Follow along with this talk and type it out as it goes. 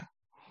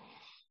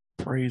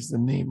Praise the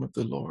name of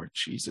the Lord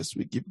Jesus.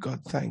 We give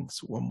God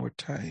thanks one more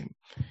time,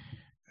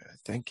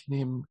 thanking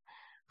him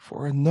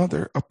for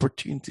another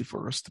opportunity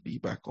for us to be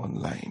back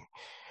online.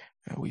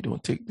 We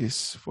don't take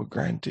this for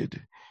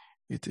granted.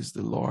 It is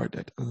the Lord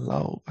that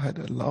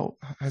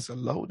has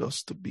allowed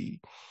us to be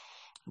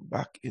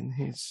back in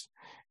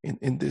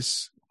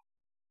this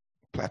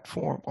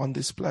platform, on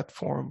this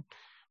platform,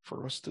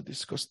 for us to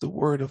discuss the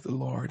word of the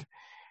Lord,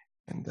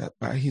 and that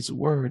by his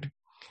word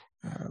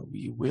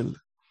we will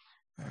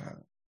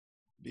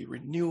be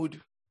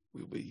renewed,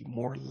 we'll be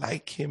more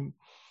like him,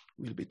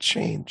 we'll be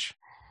changed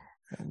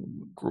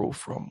and grow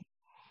from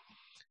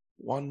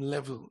one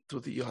level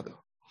to the other.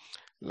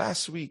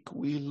 Last week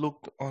we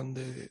looked on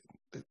the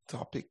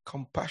topic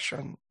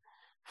compassion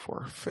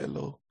for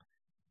fellow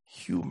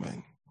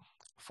human,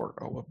 for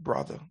our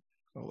brother,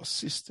 our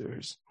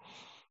sisters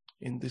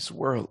in this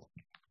world.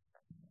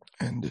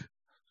 And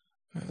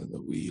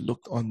we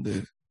looked on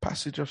the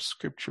passage of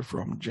scripture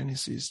from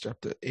Genesis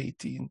chapter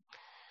 18,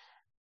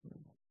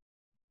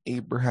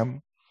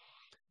 Abraham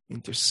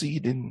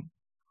interceding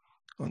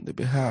on the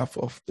behalf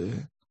of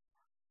the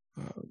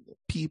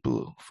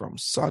people from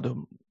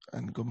Sodom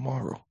and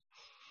Gomorrah.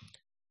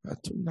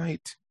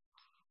 Tonight,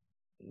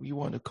 we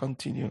want to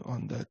continue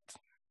on that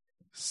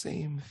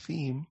same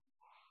theme.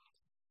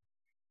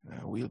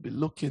 I'll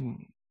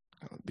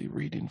be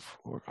reading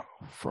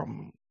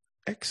from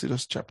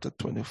Exodus chapter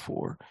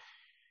 24.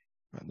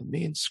 And the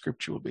main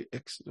scripture will be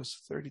Exodus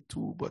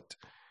 32, but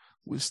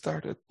we'll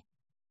start at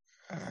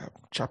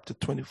chapter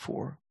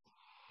 24.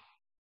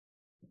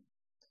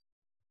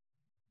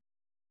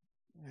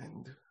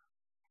 And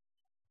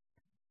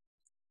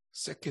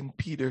 2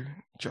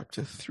 Peter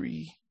chapter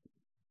 3,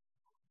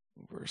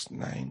 verse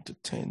 9 to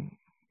 10.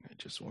 I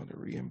just want to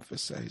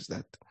reemphasize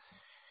that.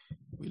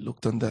 We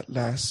looked on that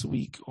last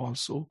week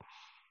also.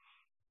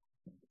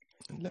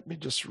 And let me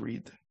just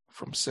read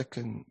from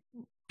 2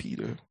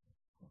 Peter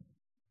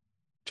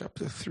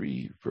chapter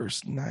 3,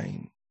 verse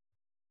 9.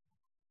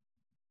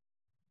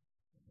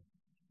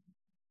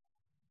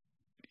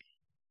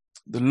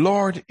 The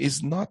Lord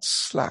is not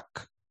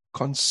slack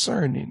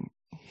concerning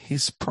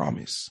his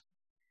promise,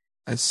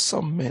 as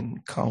some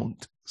men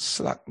count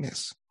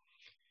slackness,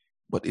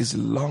 but is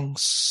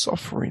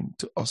long-suffering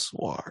to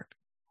usward,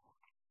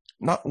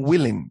 not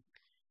willing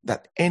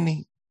that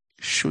any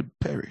should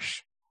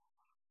perish,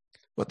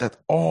 but that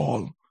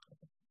all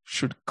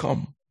should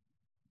come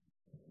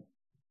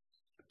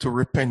to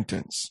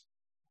repentance.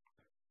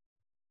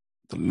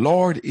 The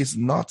Lord is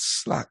not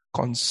slack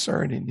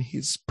concerning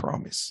his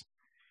promise,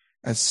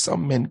 as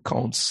some men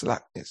count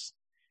slackness,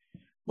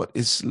 but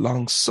is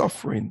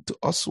long-suffering to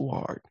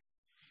usward,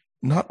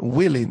 not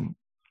willing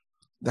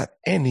that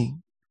any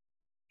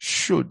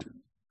should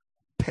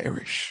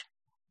perish,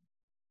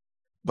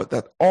 but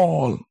that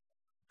all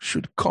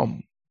should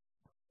come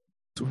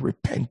to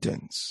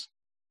repentance.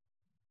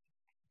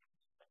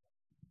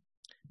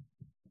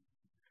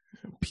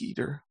 And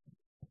Peter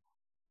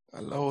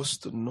allows us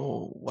to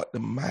know what the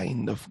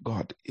mind of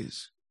God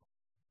is.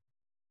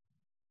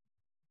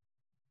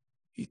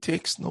 He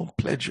takes no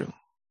pleasure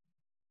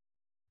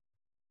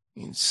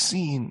in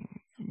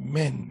seeing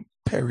men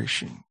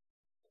perishing,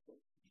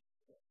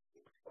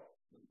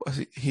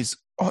 but his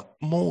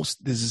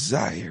utmost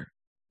desire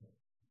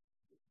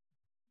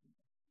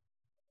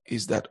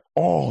is that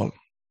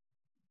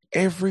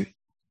every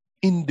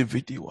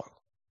individual,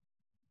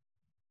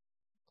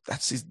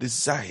 that's his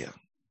desire,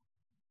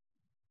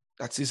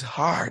 that's his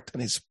heart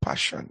and his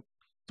passion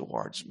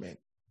towards men,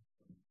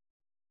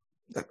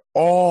 that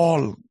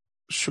all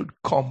should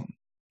come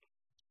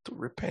to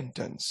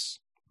repentance.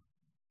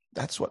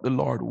 That's what the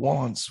Lord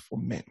wants for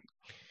men,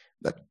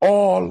 that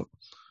all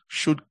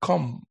should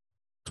come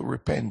to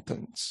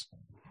repentance.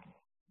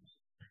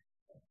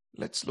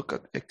 Let's look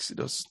at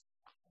Exodus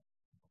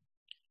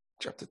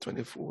chapter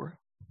 24.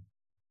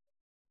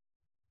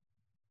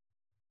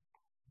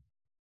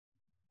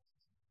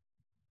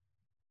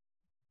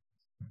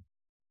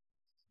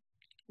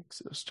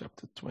 Exodus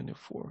chapter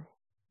 24.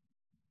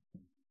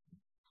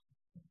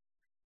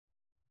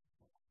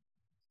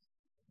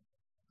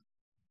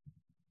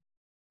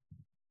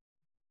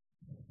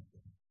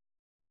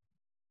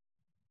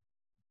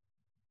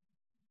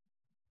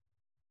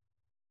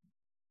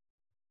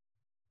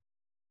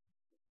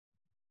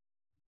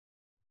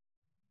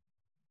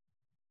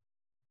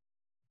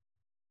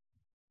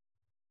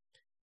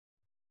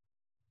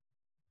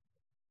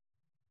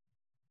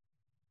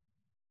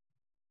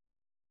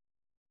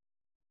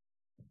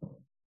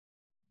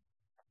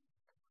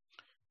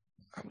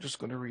 I'm just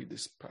going to read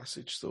this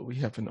passage so we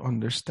have an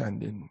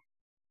understanding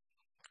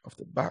of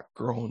the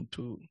background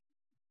to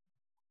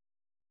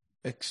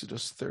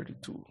Exodus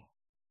 32.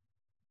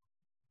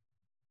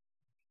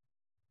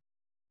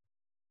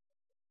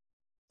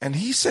 And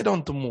he said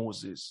unto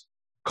Moses,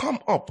 Come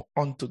up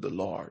unto the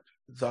Lord,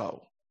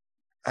 thou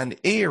and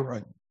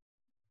Aaron,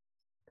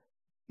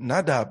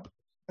 Nadab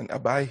and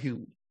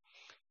Abihu,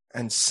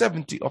 and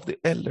 70 of the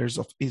elders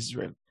of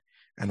Israel,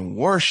 and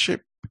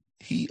worship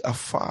he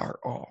afar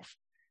off.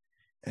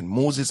 And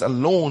Moses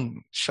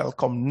alone shall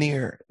come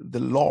near the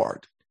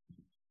Lord,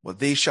 but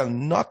they shall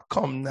not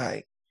come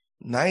nigh,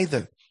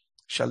 neither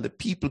shall the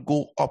people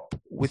go up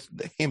with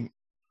him.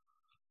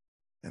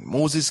 And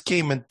Moses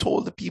came and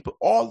told the people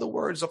all the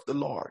words of the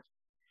Lord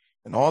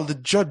and all the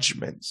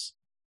judgments.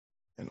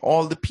 And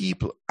all the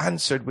people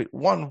answered with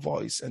one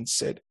voice and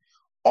said,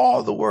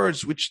 all the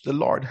words which the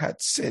Lord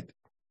had said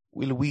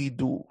will we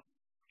do.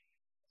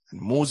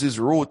 And Moses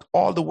wrote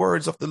all the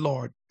words of the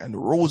Lord and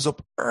rose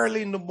up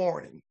early in the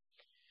morning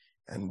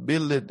and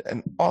builded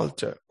an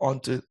altar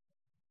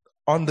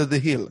under the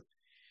hill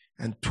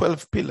and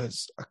 12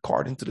 pillars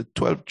according to the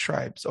 12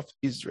 tribes of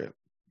Israel.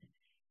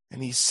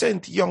 And he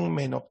sent young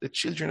men of the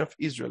children of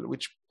Israel,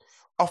 which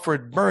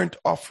offered burnt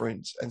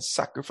offerings and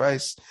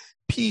sacrificed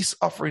peace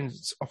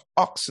offerings of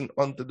oxen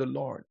unto the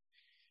Lord.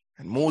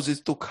 And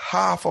Moses took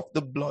half of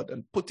the blood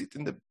and put it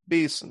in the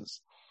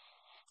basins,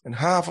 and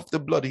half of the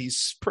blood he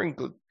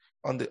sprinkled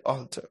on the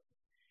altar.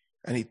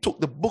 And he took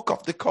the book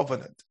of the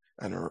covenant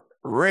and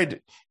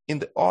read in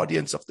the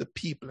audience of the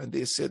people, and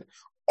they said,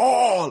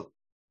 all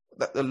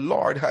that the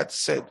Lord had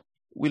said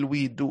will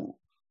we do,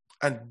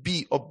 and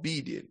be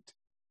obedient.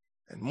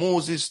 And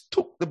Moses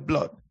took the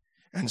blood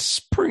and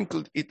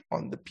sprinkled it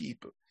on the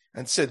people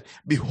and said,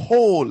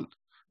 behold,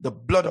 the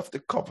blood of the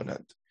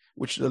covenant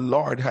which the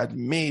Lord had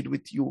made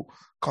with you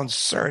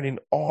concerning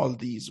all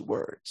these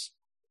words.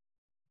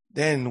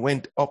 Then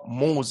went up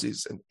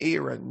Moses and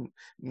Aaron,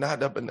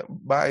 Nadab and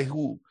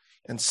Abihu,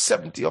 and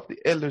 70 of the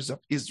elders of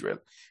Israel,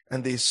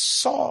 and they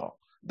saw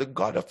the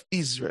God of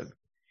Israel.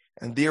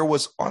 And there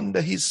was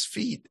under his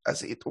feet,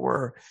 as it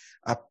were,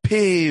 a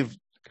paved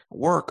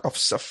work of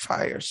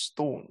sapphire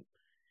stone,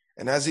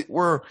 and as it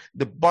were,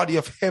 the body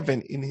of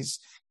heaven in his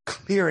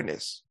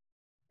clearness.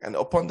 And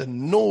upon the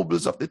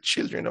nobles of the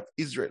children of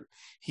Israel,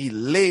 he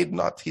laid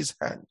not his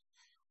hand.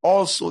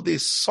 Also they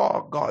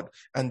saw God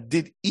and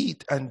did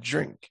eat and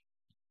drink.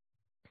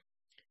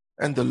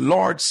 And the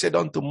Lord said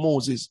unto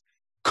Moses,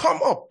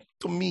 come up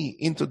to me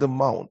into the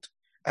mount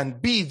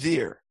and be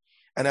there,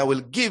 and I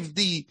will give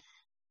thee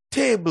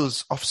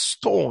tables of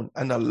stone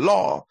and a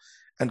law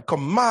and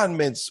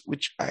commandments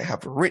which I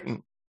have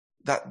written,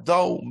 that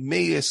thou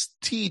mayest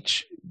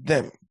teach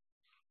them.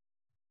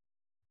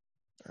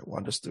 I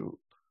want us to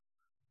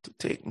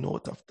take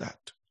note of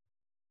that.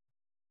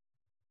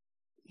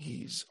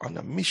 He's on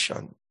a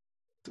mission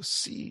to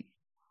see,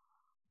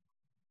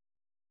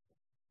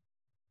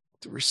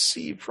 to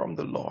receive from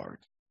the Lord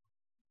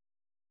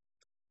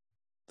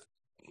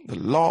the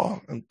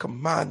law and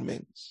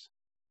commandments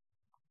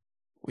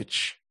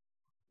which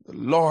the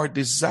Lord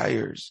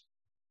desires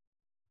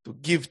to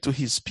give to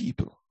his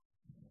people.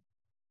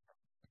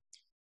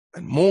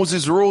 And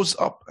Moses rose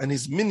up, and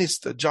his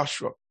minister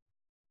Joshua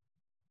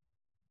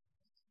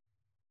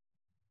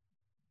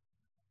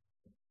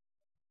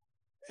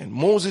And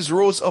Moses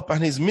rose up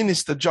and his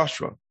minister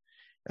Joshua,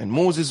 and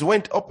Moses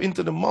went up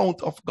into the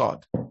mount of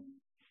God.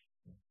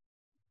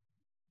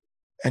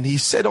 And he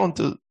said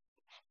unto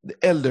the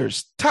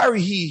elders,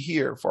 tarry ye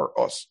here for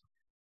us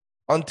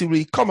until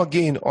we come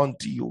again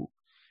unto you.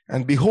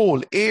 And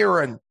behold,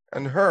 Aaron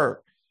and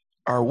Hur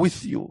are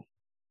with you.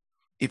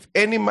 If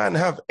any man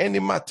have any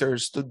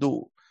matters to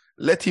do,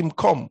 let him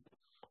come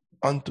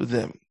unto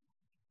them.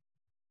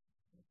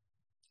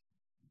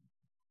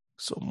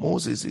 So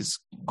Moses is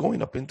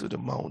going up into the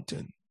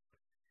mountain,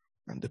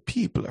 and the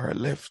people are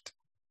left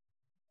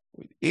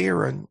with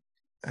Aaron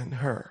and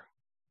Hur.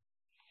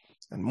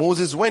 And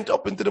Moses went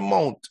up into the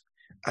mount,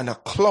 and a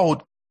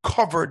cloud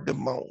covered the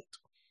mount,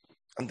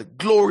 and the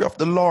glory of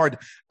the Lord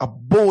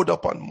abode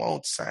upon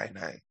Mount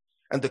Sinai.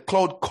 And the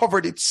cloud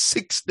covered it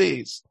 6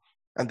 days.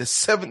 And the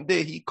 7th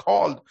day he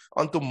called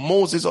unto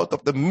Moses out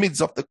of the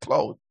midst of the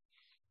cloud.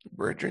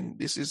 Brethren,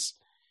 this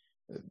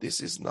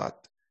is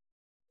not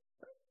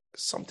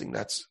something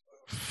that's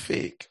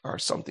fake or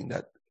something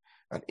that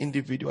an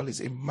individual is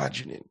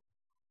imagining.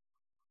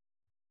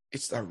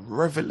 It's a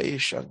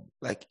revelation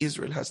like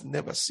Israel has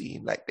never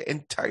seen, like the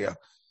entire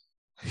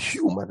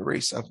human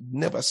race have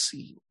never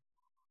seen.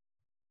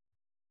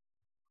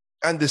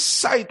 And the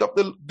sight of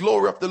the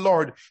glory of the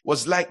Lord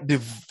was like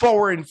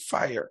devouring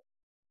fire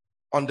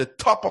on the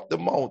top of the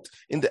mount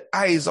in the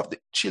eyes of the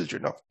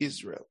children of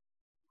Israel.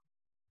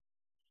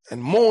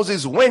 And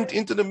Moses went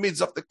into the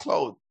midst of the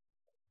cloud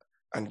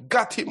and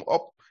got him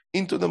up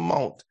into the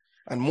mount.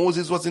 And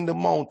Moses was in the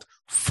mount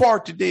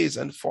 40 days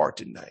and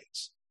 40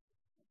 nights.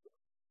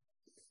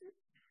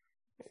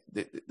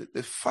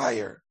 The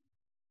fire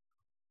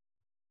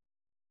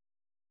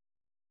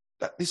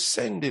that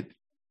descended,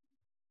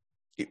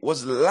 it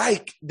was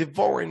like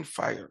devouring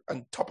fire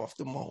on top of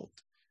the mount,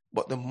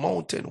 but the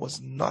mountain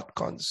was not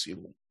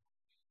consumed.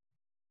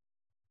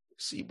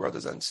 See,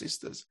 brothers and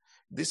sisters,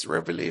 this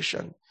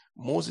revelation,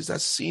 Moses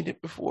has seen it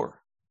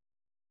before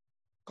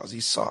because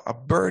he saw a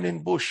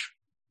burning bush.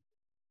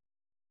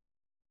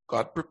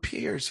 God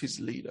prepares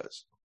his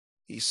leaders.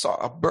 He saw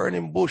a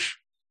burning bush,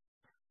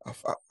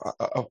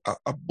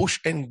 a bush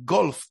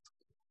engulfed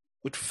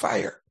with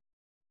fire,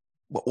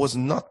 but was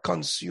not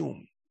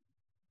consumed.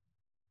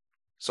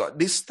 So at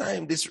this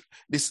time,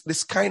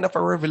 this kind of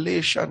a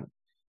revelation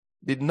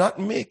did not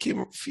make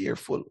him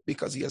fearful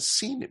because he has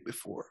seen it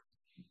before.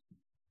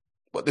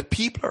 But the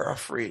people are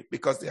afraid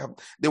because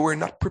they were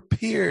not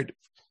prepared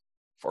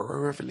for a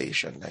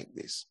revelation like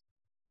this.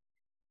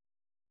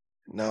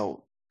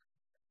 Now,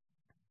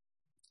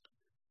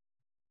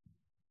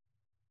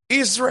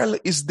 Israel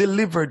is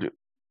delivered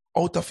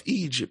out of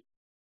Egypt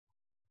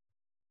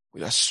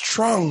with a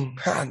strong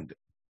hand.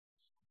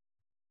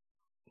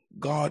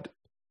 God,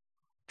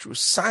 through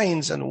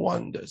signs and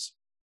wonders,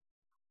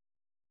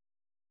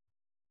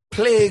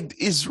 plagued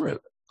Egypt,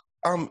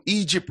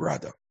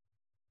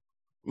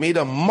 made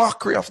a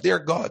mockery of their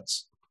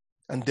gods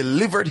and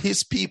delivered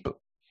his people,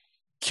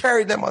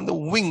 carried them on the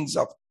wings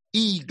of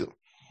eagle,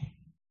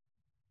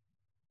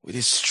 with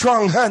his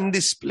strong hand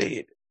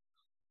displayed,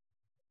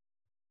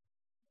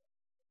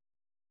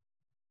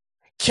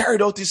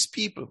 carried out his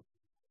people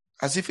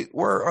as if it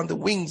were on the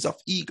wings of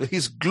eagle.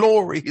 His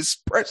glory, his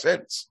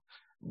presence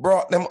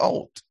brought them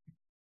out.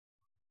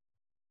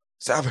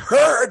 So I've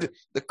heard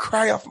the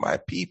cry of my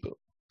people.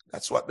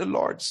 That's what the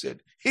Lord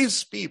said.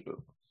 His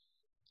people.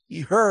 He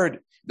heard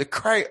the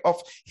cry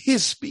of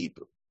his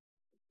people.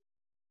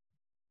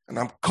 And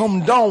I'm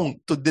come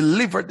down to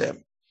deliver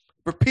them.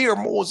 Prepare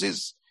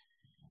Moses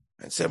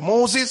and say,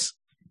 Moses,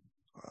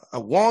 I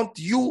want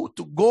you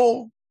to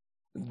go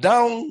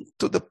down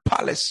to the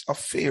palace of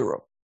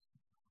Pharaoh.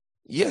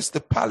 Yes,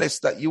 the palace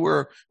that you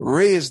were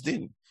raised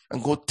in.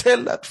 And go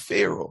tell that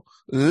Pharaoh,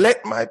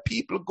 let my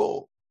people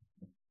go.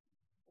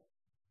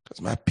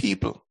 Because my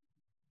people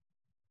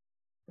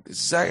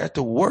desire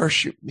to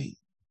worship me.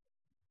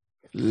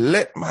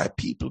 Let my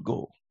people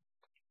go.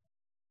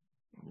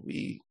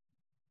 We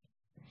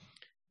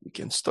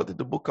can study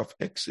the book of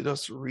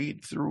Exodus,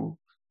 read through,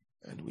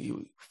 and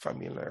we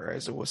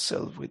familiarize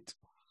ourselves with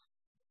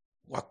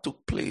what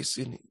took place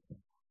in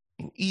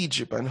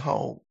Egypt and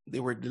how they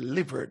were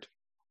delivered.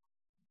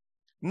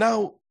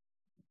 Now,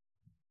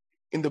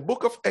 in the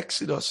book of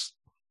Exodus,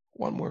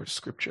 one more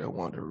scripture I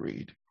want to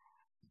read.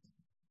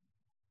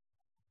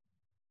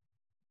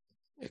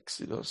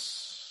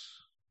 Exodus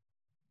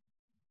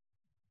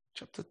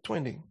chapter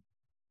 20,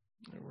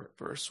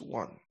 verse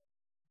 1.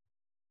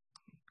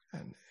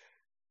 And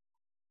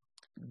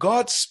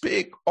God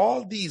spake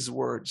all these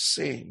words,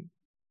 saying,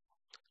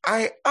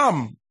 I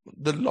am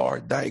the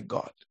Lord thy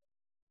God,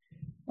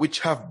 which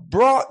have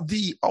brought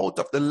thee out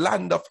of the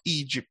land of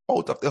Egypt,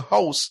 out of the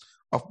house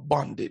of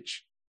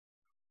bondage.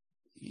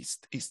 He's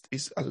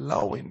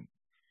allowing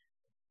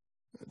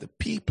the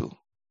people,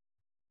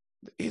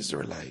 the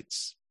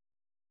Israelites,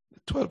 the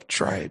 12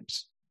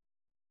 tribes,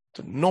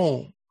 to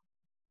know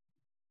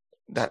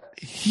that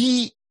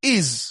he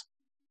is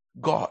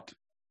God.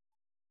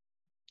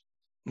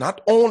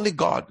 Not only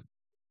God,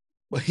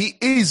 but he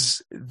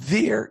is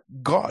their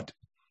God.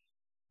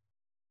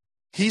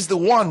 He's the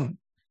one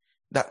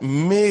that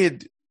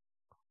made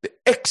the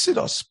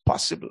Exodus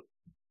possible.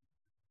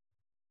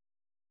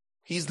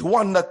 He's the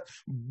one that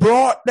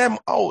brought them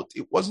out.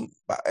 It wasn't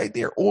by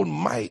their own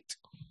might,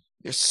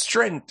 their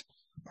strength,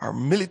 or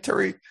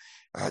military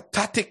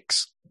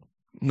tactics.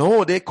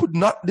 No, they could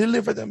not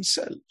deliver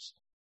themselves.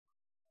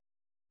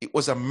 It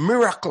was a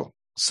miracle.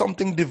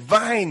 Something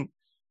divine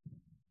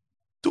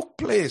took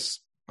place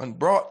and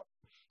brought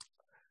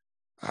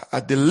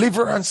a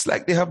deliverance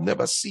like they have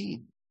never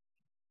seen.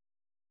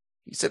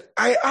 He said,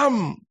 I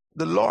am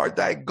the Lord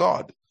thy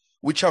God,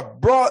 which have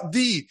brought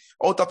thee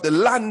out of the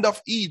land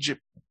of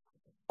Egypt,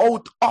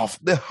 out of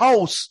the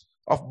house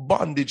of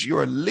bondage. You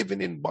are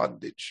living in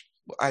bondage,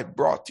 but I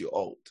brought you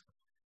out.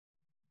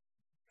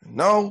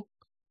 Now,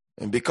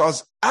 and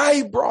because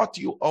I brought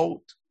you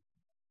out,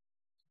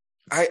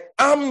 I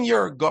am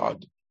your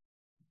God.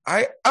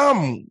 I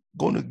am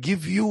going to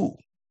give you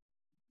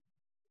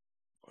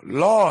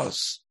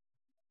laws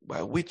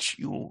by which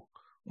you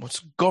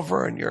must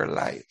govern your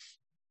life.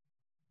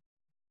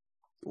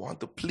 You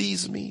want to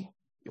please me?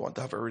 You want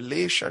to have a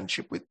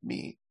relationship with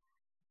me?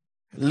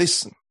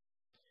 Listen,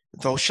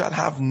 thou shalt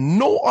have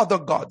no other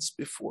gods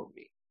before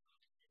me.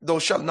 Thou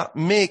shalt not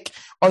make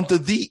unto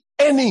thee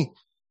any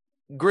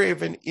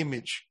graven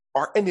image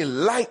or any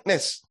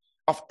likeness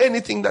of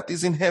anything that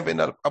is in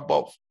heaven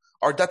above,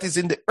 or that is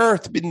in the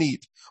earth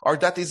beneath, or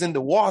that is in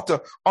the water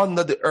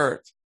under the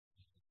earth.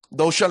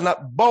 Thou shalt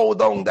not bow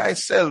down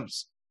thyself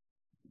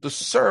to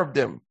serve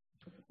them.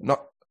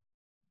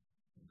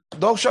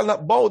 Thou shalt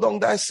not bow down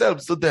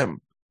thyself to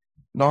them,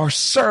 nor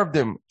serve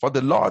them, for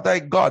the Lord thy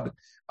God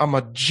am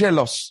a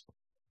jealous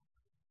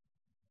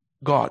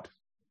God,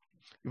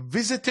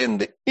 visiting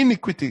the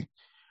iniquity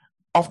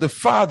of the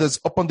fathers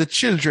upon the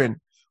children,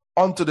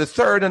 unto the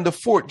third and the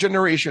fourth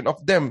generation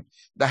of them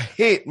that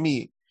hate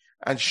me,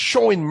 and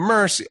showing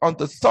mercy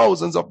unto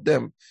thousands of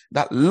them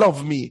that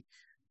love me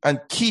and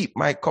keep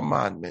my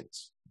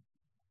commandments.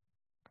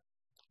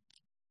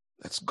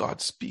 That's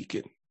God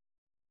speaking.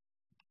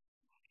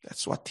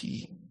 That's what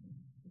he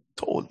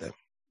told them.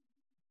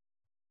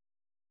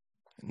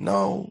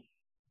 Now,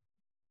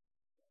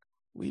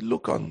 we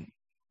look on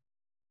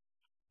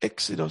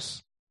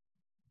Exodus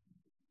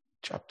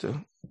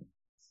chapter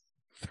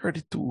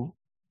 32,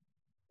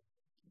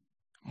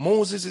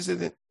 Moses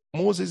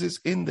is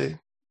in the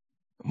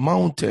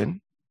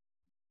mountain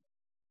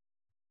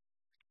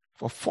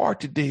for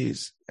 40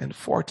 days and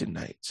 40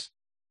 nights.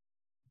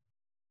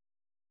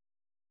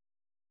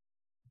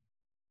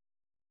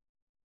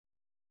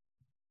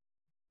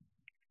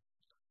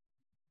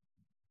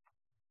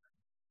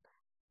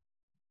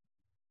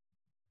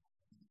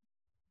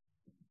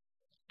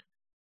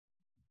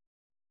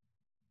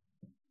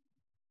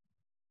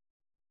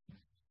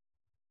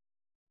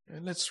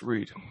 And let's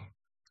read.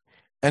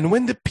 And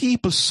when the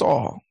people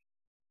saw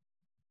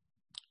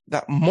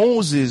that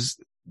Moses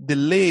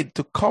delayed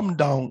to come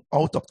down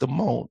out of the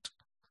mount,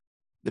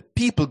 the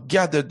people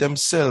gathered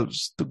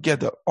themselves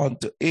together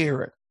unto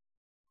Aaron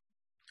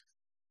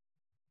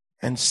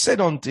and said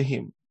unto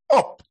him,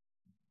 Up,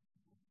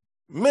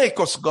 make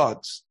us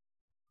gods,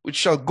 which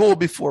shall go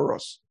before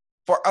us.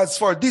 For as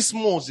for this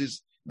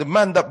Moses, the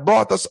man that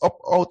brought us up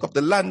out of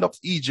the land of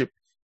Egypt,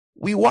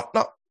 we wot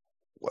not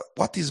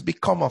what is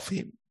become of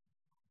him.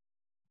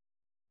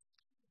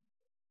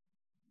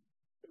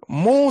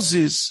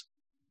 Moses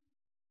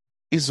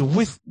is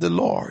with the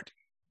Lord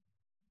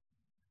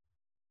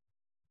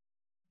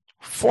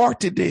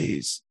 40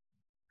 days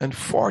and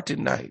 40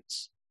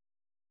 nights.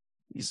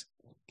 He's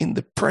in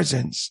the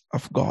presence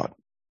of God.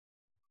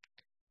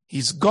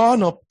 He's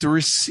gone up to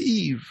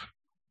receive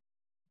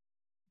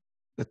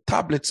the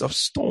tablets of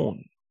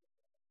stone,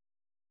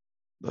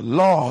 the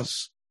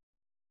laws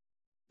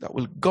that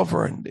will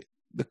govern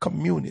the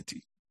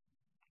community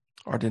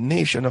or the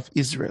nation of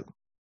Israel.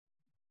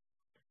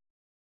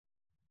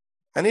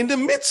 And in the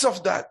midst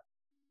of that,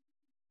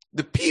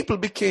 the people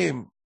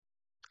became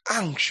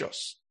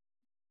anxious,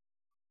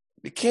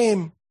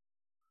 became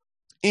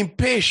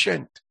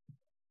impatient,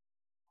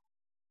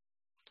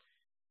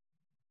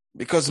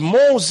 because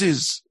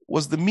Moses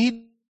was the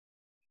mediator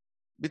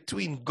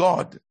between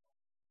God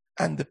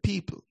and the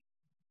people.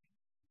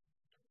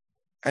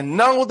 And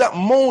now that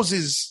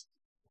Moses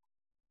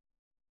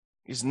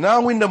is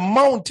now in the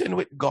mountain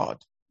with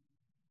God,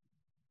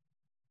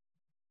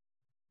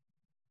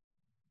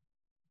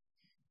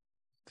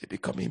 they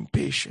become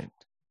impatient.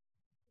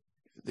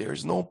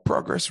 There's no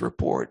progress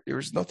report.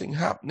 There's nothing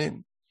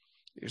happening.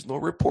 There's no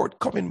report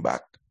coming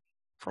back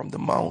from the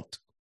mount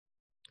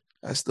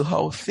as to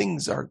how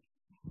things are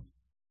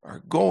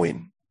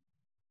going,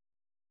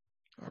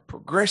 are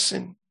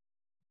progressing.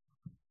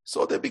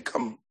 So they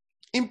become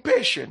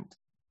impatient.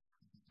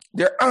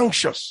 They're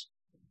anxious.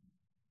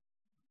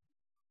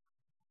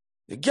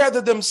 They gather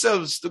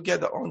themselves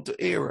together unto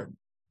Aaron.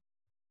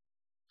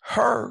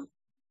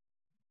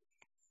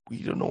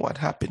 We don't know what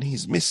happened.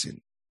 He's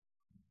missing.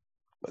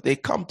 But they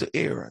come to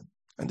Aaron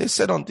and they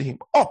said unto him,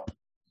 Up,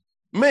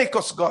 make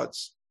us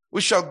gods,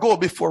 which shall go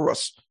before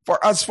us.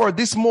 For as for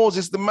this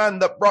Moses, the man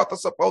that brought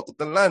us up out of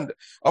the land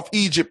of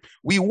Egypt,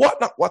 we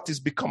wot not what is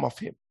become of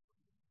him.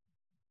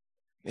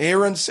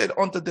 Aaron said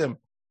unto them,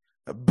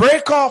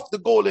 Break off the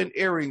golden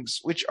earrings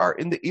which are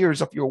in the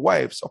ears of your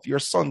wives, of your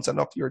sons, and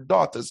of your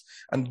daughters,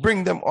 and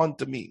bring them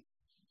unto me.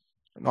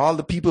 And all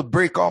the people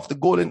break off the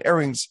golden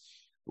earrings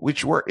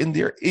which were in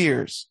their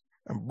ears,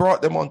 and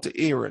brought them unto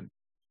Aaron.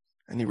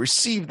 And he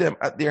received them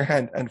at their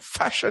hand, and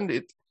fashioned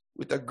it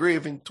with a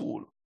graving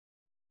tool.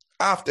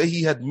 After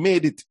he had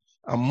made it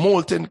a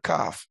molten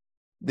calf,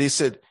 they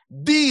said,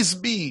 These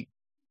be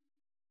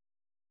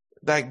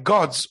thy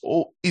gods,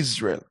 O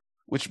Israel,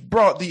 which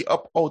brought thee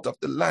up out of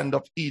the land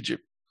of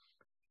Egypt.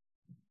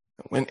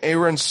 When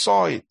Aaron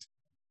saw it,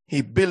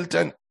 he built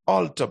an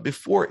altar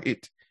before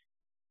it.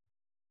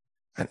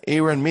 And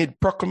Aaron made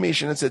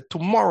proclamation and said,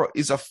 Tomorrow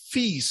is a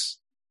feast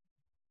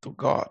to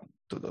God,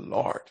 to the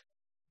Lord.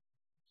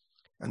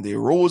 And they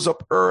rose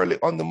up early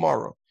on the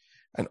morrow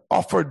and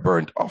offered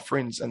burnt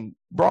offerings and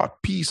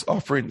brought peace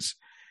offerings.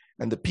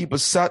 And the people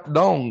sat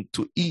down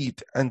to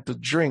eat and to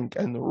drink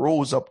and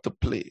rose up to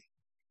play.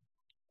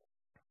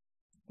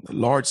 The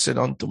Lord said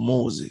unto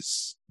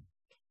Moses,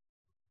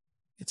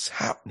 it's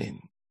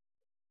happening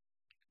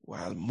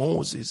while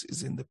Moses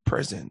is in the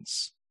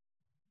presence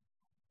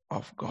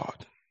of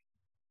God.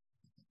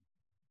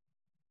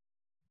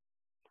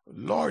 The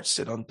Lord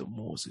said unto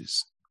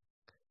Moses,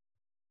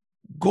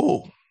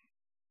 Go,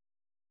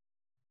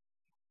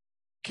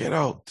 get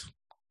out,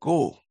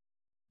 go,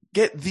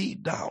 get thee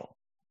down,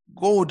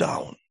 go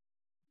down,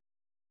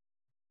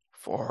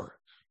 for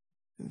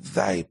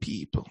thy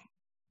people,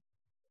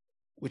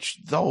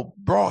 which thou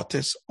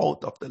broughtest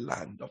out of the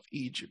land of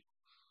Egypt,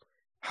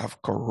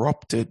 have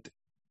corrupted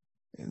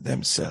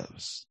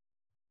themselves.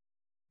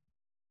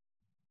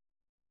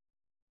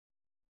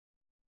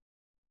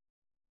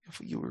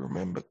 If you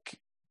remember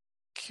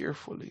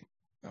carefully,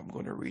 I'm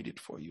going to read it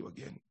for you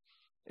again.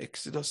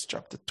 Exodus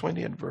chapter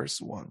 20 and verse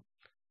 1.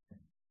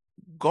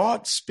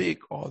 God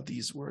spake all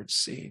these words,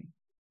 saying,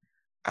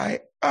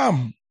 I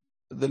am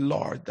the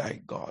Lord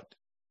thy God,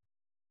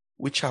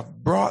 which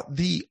have brought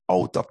thee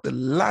out of the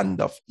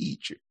land of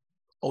Egypt,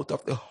 out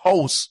of the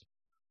house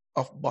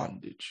of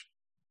bondage.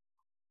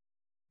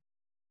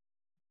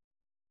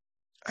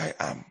 I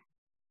am.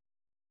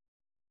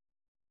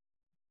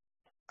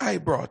 I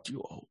brought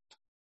you out.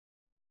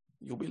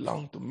 You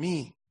belong to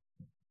me.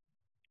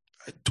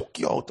 I took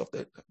you out of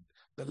the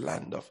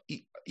land of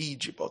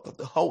Egypt, out of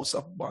the house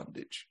of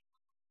bondage.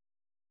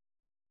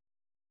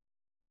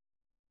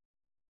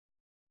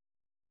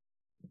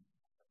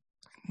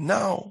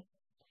 Now,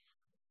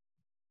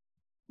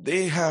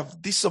 they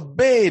have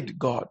disobeyed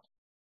God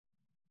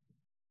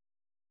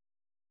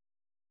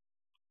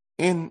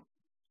in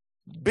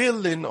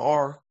building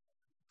or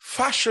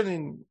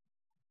fashioning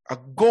a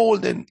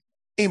golden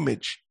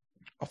image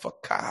of a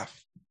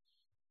calf,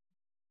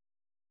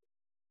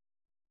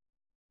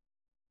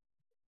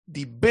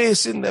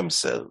 debasing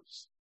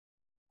themselves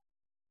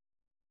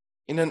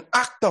in an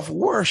act of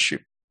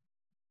worship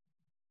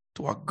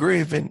to a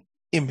graven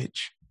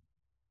image.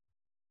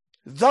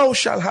 Thou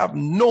shalt have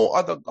no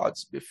other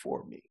gods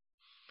before me.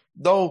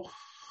 Thou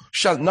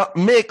shalt not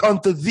make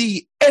unto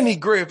thee any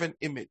graven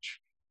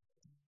image,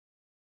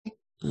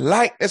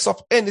 likeness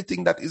of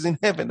anything that is in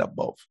heaven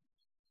above,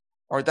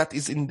 or that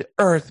is in the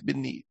earth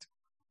beneath.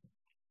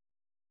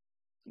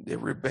 They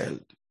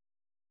rebelled.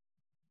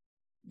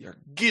 They are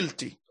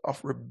guilty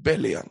of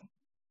rebellion.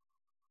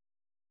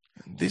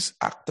 And this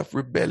act of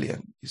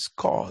rebellion is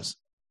caused,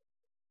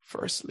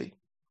 firstly,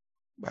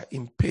 by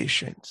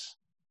impatience.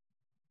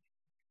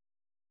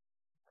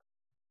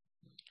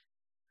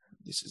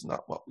 This is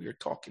not what we are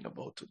talking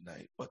about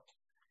tonight, but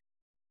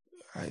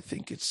I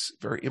think it's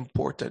very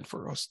important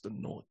for us to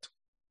note.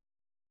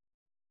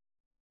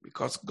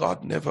 Because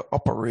God never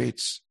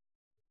operates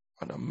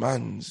on a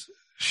man's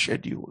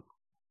schedule.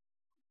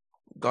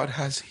 God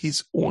has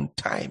his own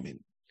timing.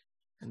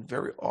 And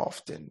very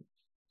often,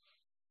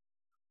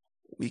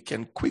 we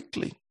can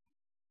quickly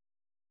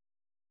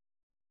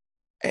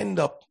end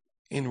up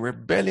in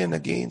rebellion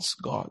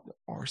against God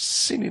or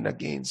sinning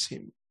against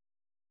him.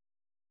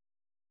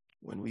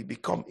 When we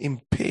become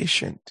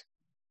impatient,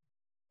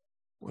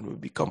 when we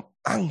become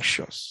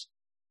anxious,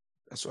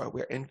 that's why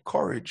we're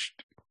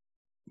encouraged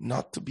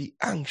not to be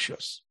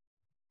anxious,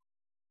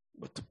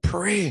 but to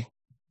pray.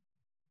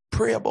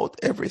 Pray about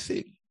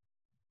everything.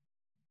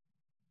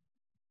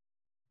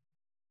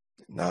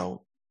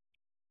 Now,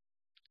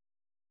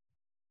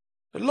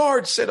 the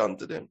Lord said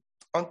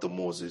unto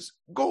Moses,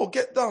 go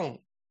get down,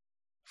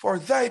 for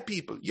thy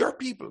people, your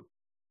people,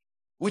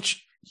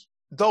 which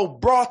thou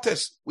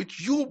broughtest,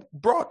 which you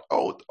brought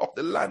out of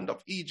the land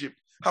of Egypt,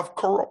 have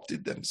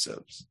corrupted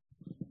themselves.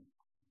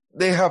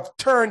 They have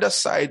turned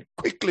aside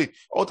quickly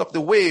out of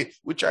the way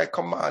which I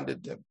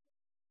commanded them.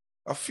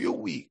 A few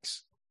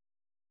weeks.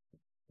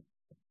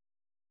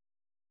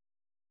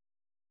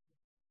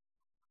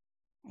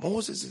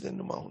 Moses is in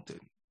the mountain.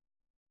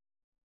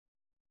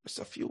 Just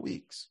a few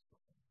weeks.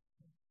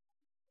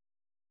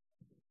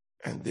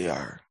 And they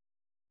have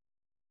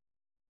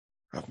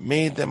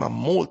made them a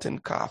molten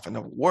calf and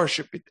have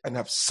worshipped it and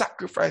have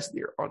sacrificed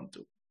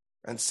thereunto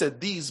and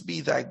said, these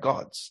be thy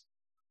gods.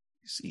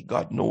 You see,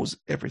 God knows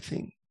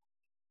everything.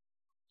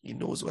 He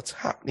knows what's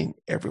happening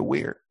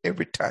everywhere,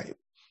 every time,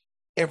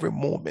 every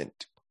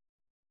moment.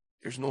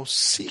 There's no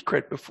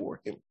secret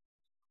before him.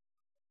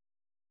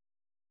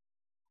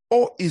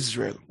 O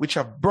Israel, which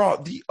have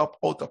brought thee up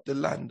out of the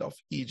land of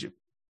Egypt.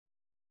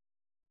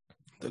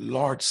 The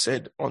Lord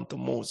said unto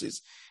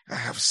Moses, I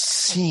have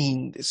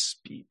seen this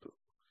people.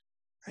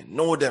 I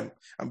know them,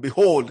 and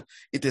behold,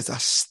 it is a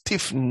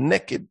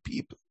stiff-necked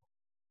people.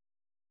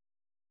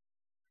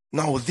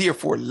 Now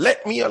therefore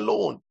let me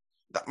alone,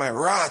 that my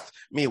wrath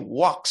may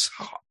wax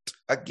hot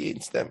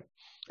against them,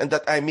 and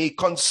that I may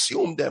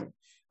consume them,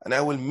 and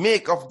I will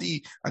make of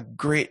thee a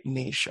great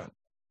nation.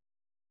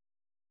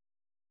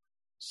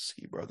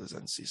 See, brothers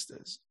and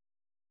sisters,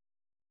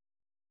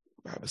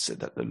 the Bible said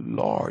that the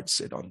Lord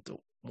said unto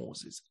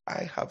Moses,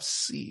 I have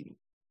seen,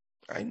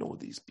 I know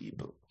these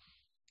people,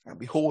 and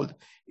behold,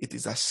 it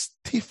is a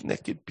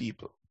stiff-necked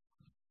people.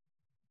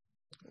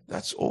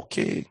 That's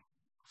okay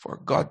for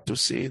God to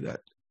say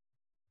that.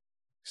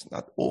 It's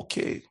not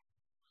okay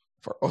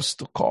for us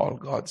to call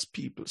God's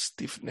people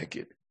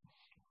stiff-necked.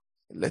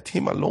 Let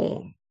him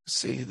alone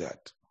say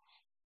that.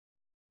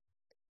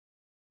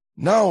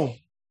 Now,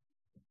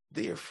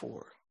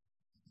 therefore,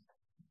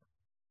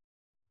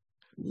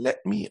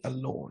 let me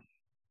alone,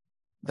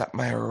 that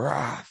my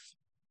wrath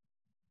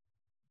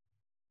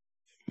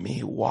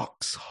may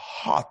wax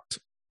hot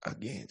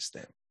against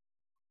them.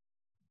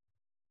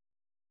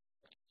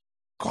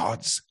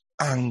 God's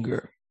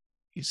anger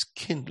is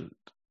kindled.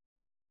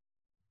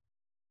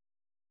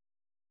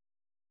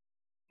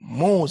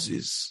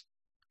 Moses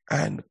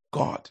and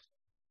God.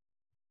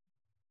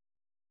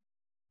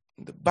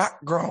 In the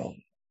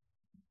background,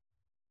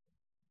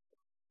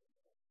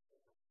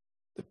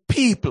 the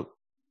people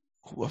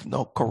who have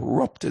now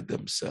corrupted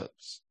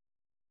themselves.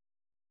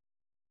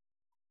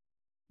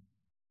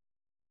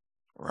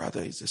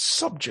 Rather, is a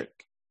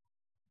subject.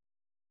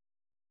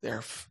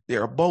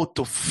 They're about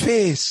to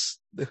face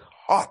the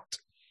hot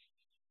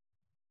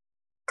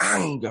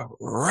anger,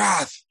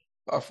 wrath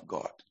of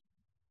God.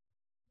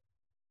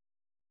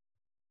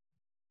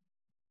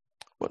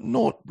 But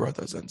note,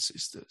 brothers and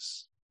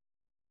sisters,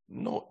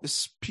 note the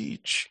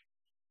speech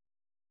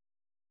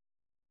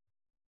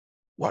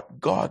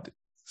what God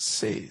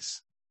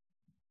says.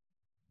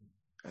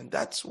 And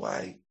that's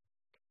why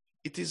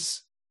it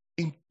is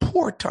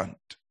important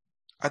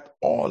at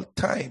all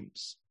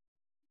times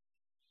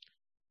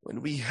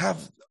when we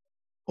have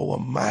our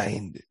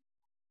mind,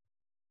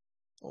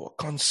 our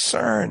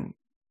concern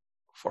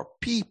for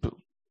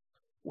people,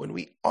 when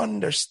we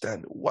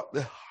understand what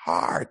the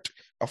heart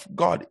of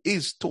God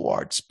is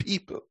towards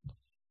people,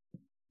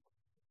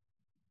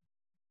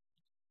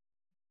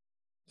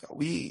 that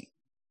we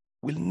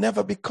will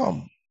never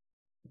become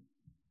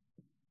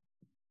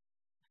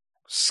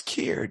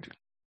scared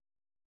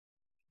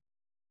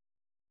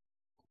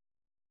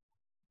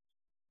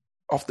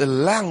of the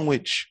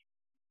language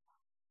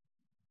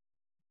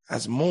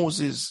as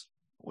Moses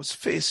was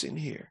facing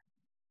here.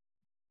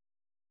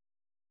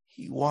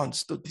 He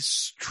wants to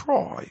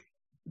destroy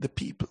the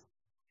people.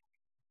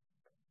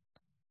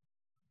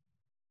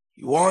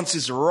 He wants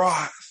his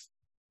wrath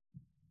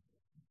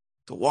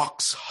to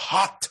wax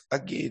hot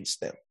against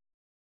them.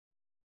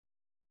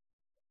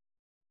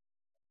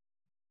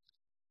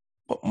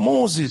 But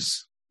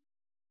Moses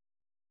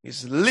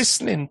is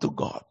listening to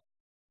God.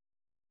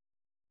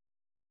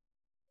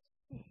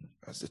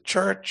 As the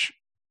church,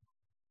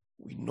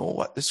 we know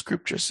what the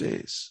scripture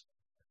says.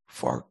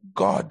 For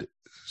God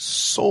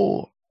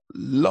so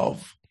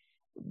loved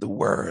the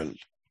world.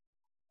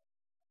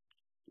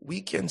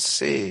 We can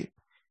say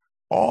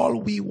all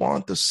we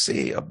want to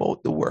say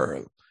about the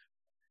world.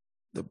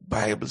 The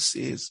Bible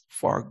says,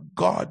 for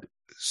God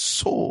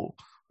so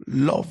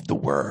loved the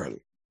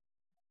world.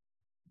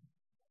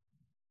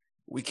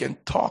 We can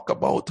talk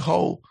about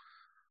how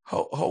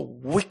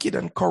wicked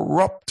and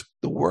corrupt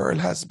the world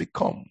has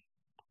become.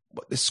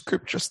 But the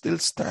scripture still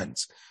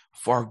stands.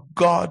 For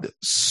God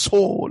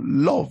so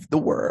loved the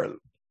world.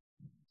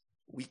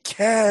 We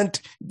can't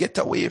get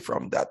away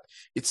from that.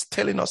 It's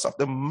telling us of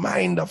the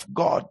mind of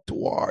God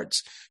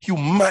towards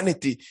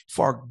humanity.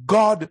 For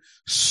God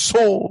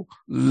so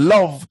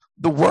loved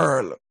the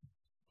world.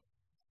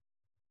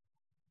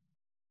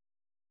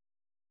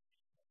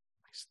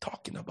 He's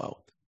talking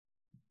about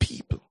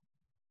people.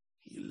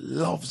 He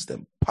loves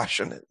them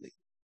passionately.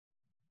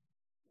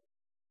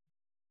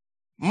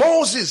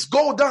 Moses,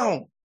 go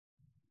down.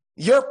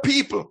 Your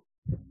people,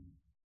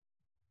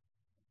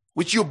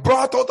 which you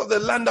brought out of the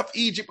land of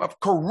Egypt, have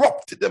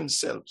corrupted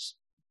themselves.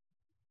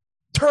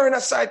 Turn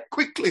aside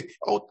quickly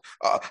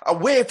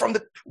away from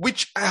the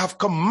which I have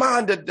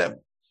commanded them,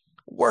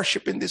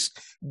 worshiping this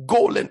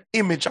golden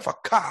image of a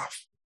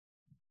calf.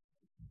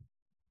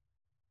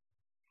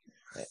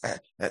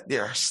 They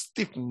are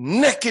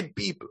stiff-necked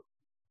people.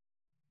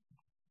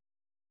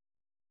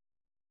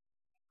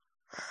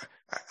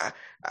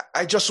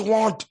 I just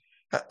want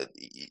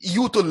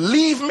you to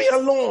leave me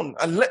alone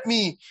and let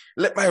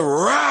my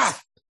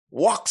wrath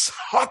wax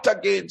hot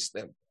against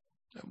them.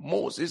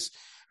 Moses,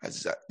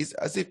 it's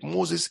as if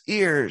Moses'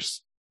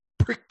 ears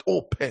pricked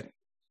open.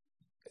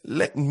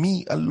 Let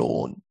me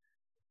alone.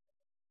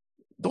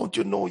 Don't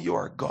you know you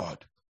are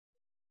God?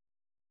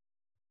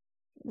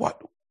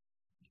 What?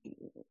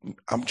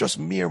 I'm just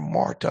mere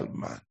mortal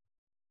man.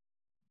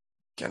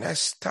 Can I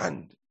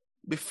stand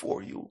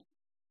before you?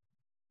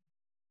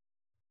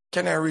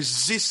 Can I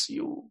resist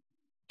you?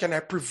 Can I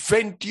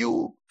prevent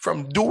you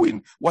from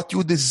doing what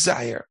you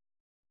desire?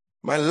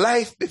 My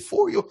life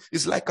before you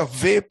is like a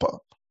vapor.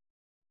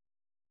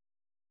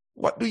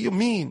 What do you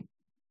mean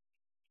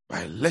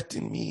by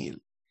letting me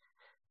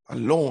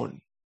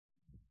alone?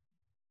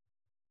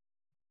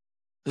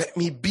 Let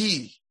me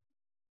be.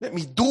 Let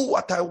me do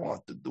what I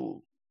want to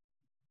do.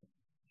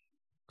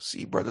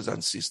 See, brothers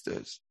and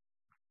sisters,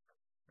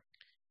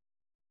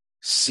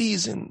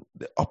 seizing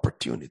the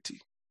opportunity.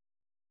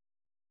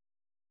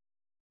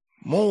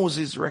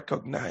 Moses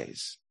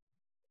recognized.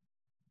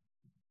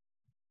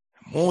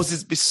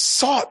 Moses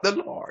besought the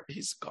Lord,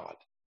 his God.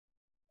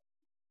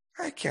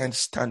 I can't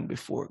stand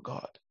before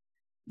God.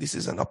 This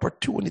is an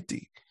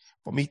opportunity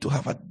for me to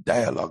have a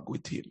dialogue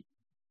with him.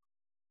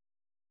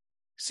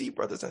 See,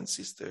 brothers and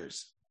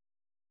sisters,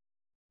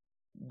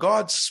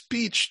 God's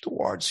speech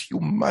towards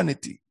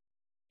humanity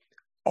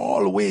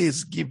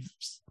always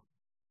gives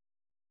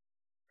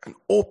an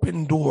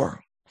open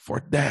door for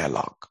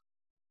dialogue.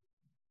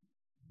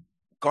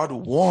 God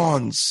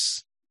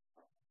wants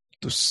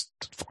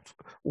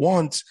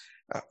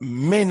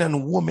men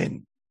and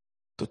women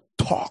to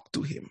talk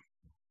to him.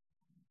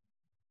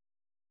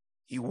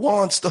 He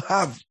wants to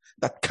have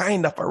that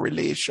kind of a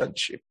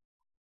relationship.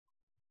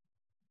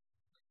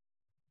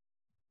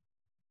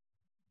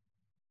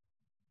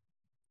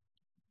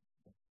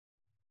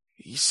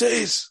 He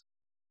says,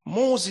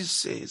 Moses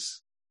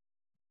says,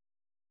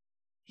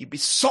 he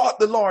besought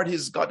the Lord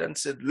his God and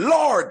said,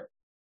 Lord,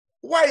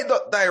 why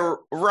doth thy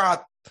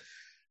wrath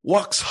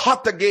wax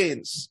hot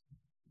against?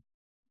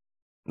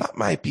 Not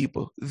my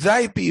people,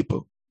 thy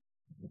people.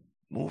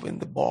 Moving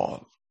the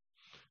ball.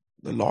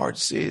 The Lord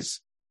says,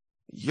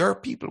 your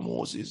people,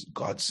 Moses.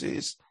 God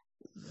says,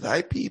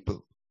 thy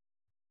people.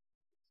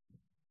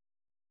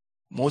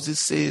 Moses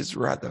says,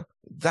 rather,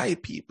 thy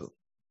people.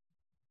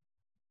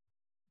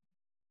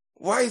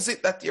 Why is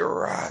it that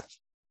your wrath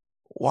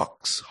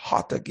wax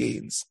hot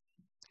against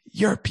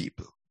your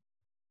people,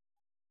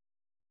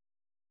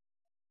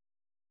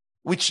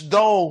 which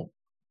thou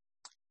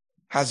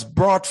hast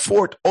brought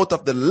forth out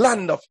of the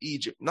land of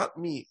Egypt. Not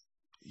me.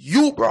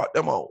 You brought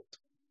them out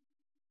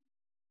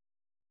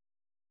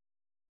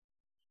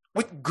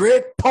with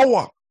great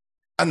power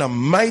and a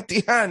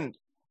mighty hand.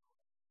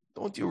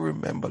 Don't you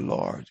remember,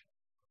 Lord?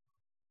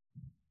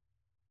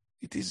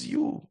 It is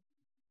you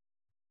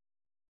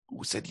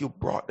who said you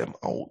brought them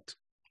out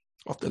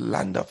of the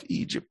land of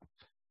Egypt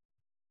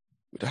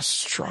with a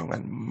strong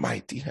and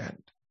mighty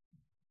hand.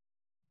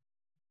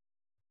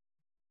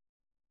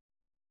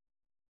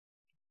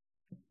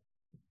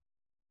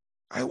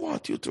 I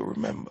want you to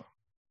remember.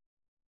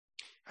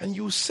 And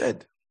you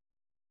said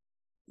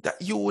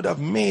that you would have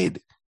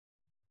made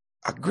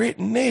a great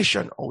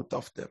nation out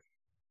of them.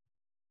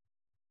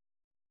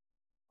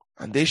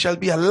 And they shall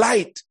be a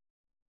light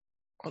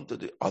unto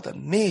the other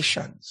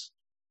nations.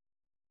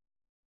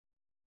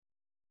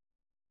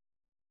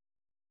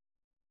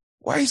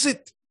 Why is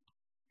it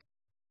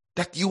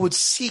that you would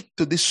seek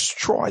to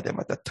destroy them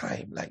at a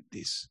time like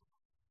this?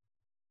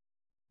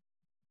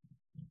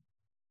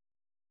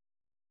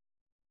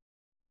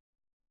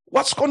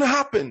 What's going to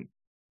happen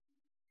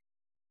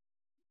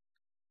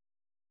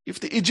if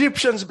the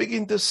Egyptians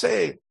begin to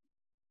say,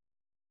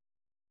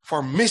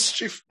 for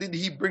mischief did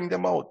he bring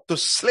them out, to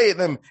slay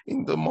them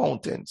in the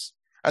mountains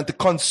and to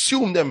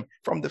consume them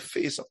from the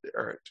face of the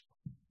earth?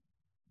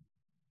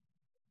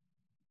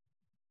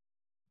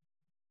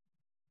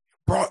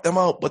 Brought them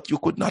out, but you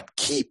could not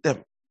keep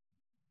them.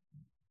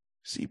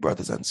 See,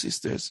 brothers and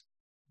sisters,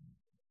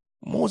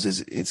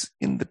 Moses is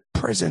in the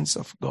presence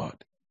of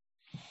God.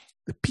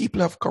 The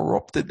people have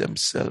corrupted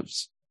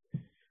themselves,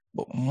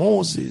 but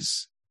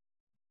Moses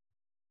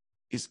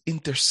is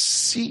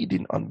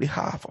interceding on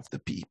behalf of the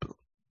people.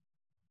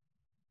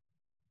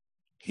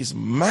 His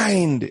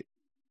mind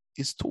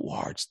is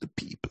towards the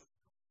people.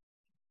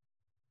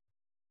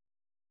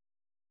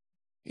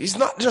 He's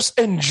not just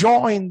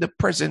enjoying the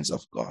presence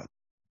of God.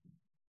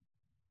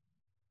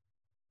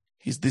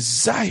 His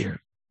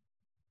desire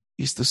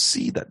is to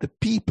see that the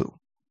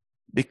people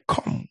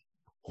become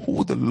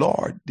who the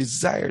Lord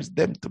desires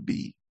them to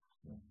be.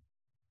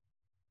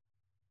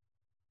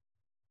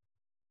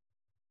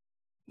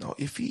 Now,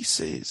 if he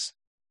says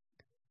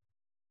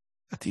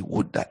that he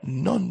would that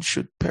none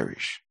should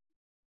perish,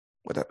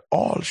 but that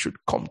all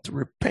should come to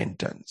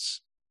repentance,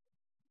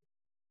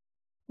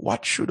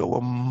 what should our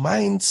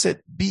mindset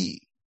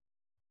be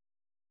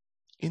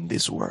in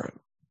this world?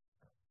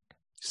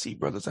 See,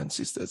 brothers and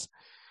sisters,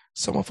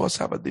 some of us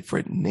have a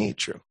different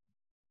nature.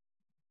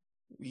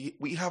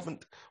 We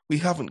haven't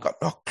got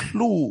a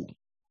clue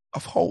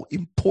of how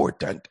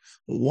important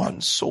one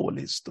soul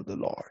is to the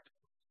Lord.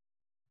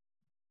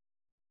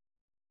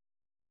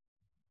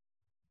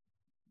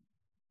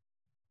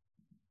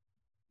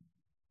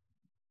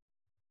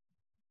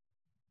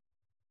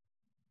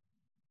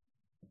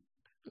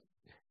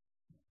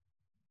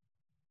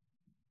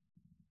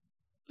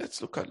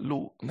 Let's look at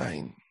Luke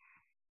 9.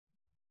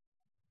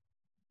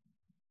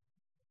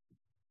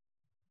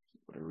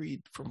 I'm going to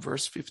read from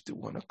verse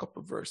 51, a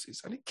couple of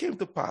verses. And it came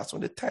to pass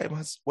when the time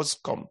was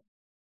come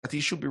that he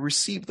should be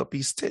received up,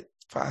 he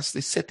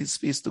steadfastly set his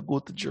face to go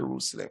to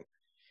Jerusalem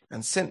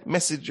and sent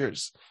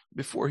messengers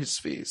before his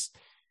face.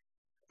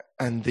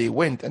 And they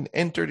went and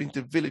entered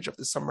into the village of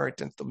the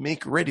Samaritans to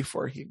make ready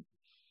for him.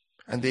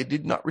 And they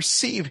did not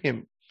receive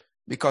him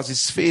because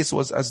his face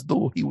was as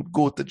though he would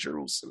go to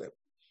Jerusalem.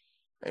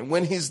 And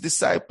when his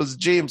disciples,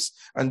 James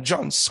and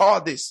John, saw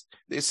this,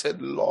 they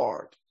said,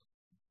 Lord,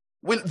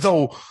 wilt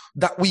thou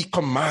that we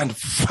command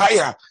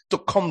fire to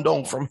come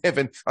down from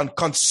heaven and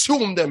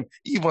consume them,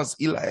 even as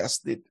Elias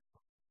did?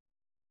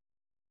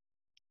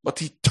 But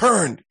he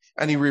turned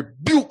and he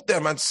rebuked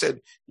them and said,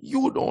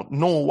 you don't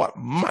know what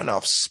manner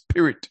of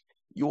spirit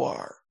you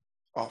are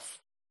of.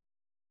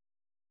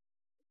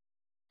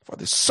 For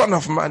the Son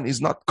of Man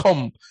is not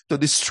come to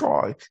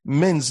destroy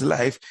men's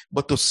life,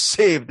 but to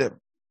save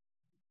them.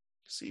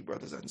 See,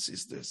 brothers and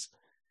sisters,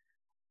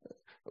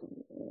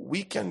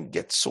 we can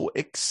get so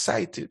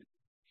excited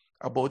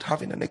about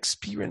having an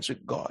experience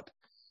with God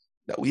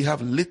that we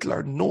have little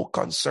or no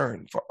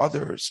concern for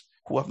others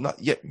who have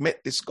not yet met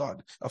this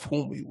God of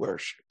whom we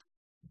worship.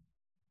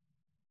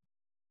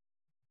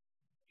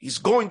 He's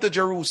going to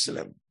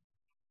Jerusalem.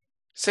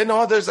 Send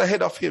others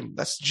ahead of him.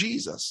 That's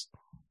Jesus.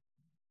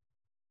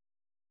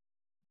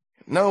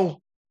 Now,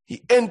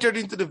 he entered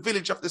into the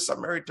village of the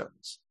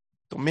Samaritans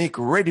to make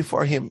ready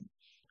for him.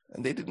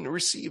 And they didn't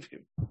receive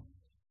him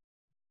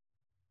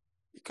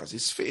because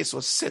his face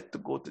was set to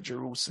go to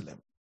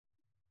Jerusalem.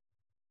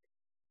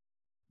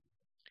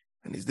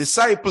 And his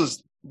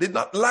disciples did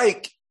not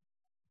like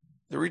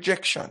the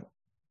rejection.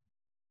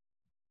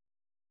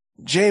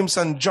 James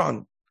and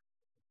John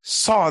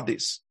saw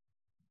this.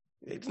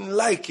 They didn't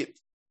like it.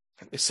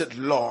 And they said,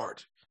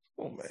 Lord,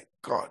 oh my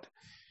God,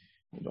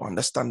 you don't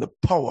understand the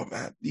power,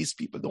 man. These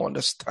people don't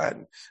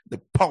understand the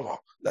power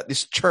that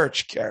this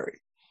church carries.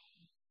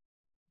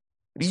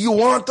 Do you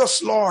want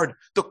us, Lord,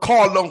 to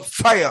call down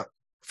fire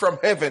from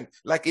heaven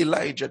like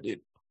Elijah did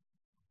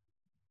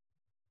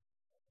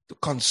to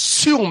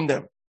consume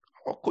them.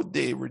 How could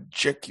they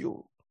reject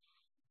you?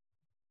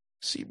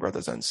 See,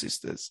 brothers and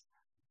sisters,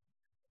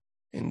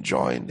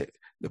 enjoying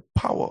the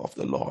power of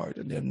the Lord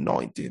and the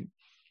anointing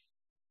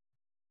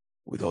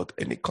without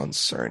any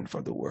concern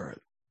for the world.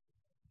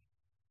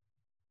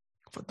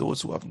 For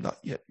those who have not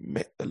yet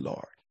met the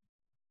Lord,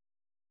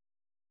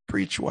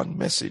 preach one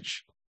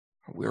message,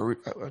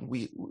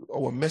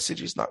 our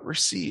message is not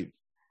received.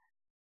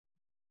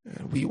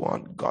 And we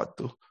want God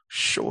to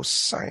show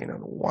sign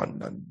and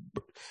wonder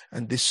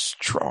and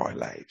destroy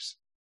lives.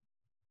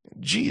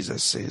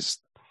 Jesus says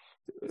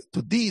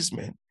to these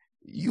men,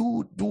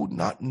 you do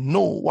not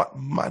know what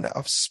manner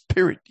of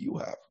spirit you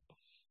have.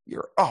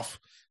 You're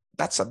off.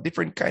 That's a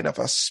different kind of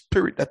a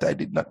spirit that I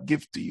did not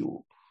give to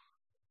you.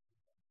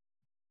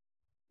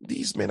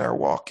 These men are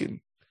walking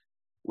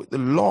with the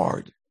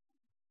Lord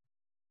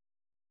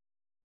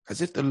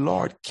as if the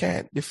Lord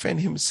can't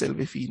defend himself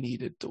if he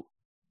needed to.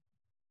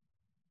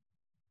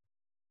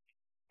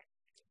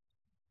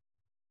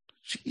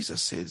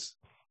 Jesus says,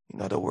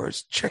 in other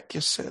words, check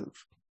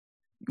yourself.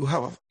 You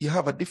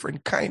have a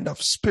different kind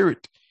of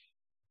spirit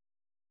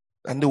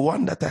than the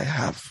one that I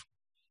have,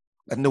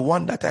 and the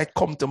one that I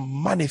come to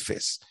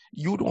manifest.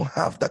 You don't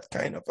have that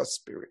kind of a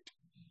spirit.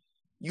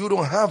 You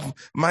don't have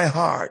my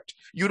heart.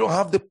 You don't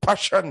have the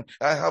passion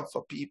I have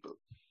for people.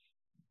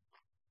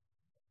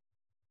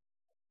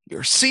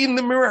 You're seeing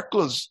the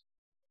miracles.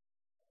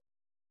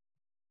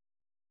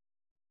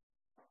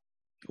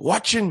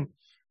 Watching,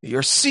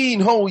 you're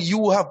seeing how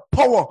you have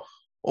power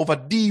over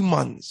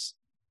demons,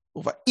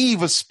 over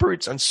evil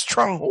spirits and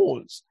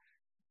strongholds,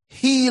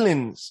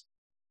 healings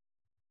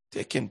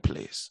taking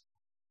place.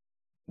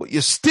 But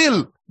you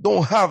still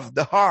don't have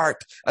the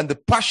heart and the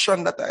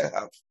passion that I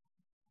have.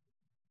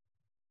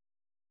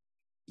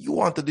 You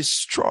want to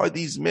destroy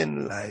these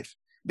men's life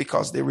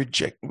because they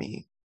reject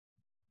me.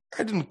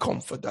 I didn't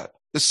come for that.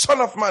 The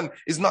Son of Man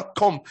is not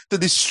come to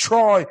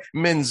destroy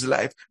men's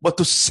life, but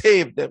to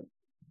save them.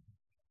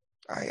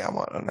 I am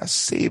on a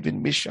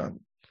saving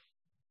mission.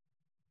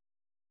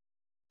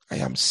 I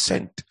am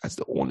sent as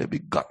the only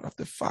begotten of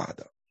the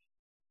Father.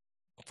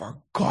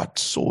 For God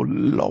so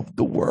loved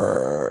the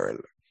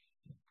world.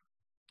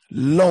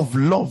 Love,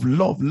 love,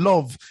 love,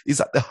 love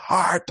is at the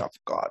heart of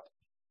God.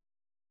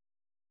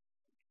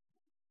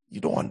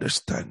 You don't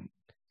understand.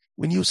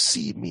 When you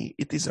see me,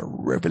 it is a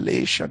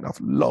revelation of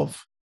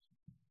love.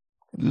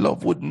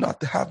 Love would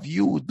not have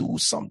you do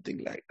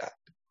something like that.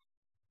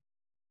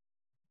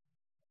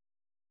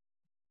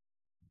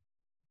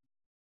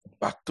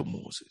 Back to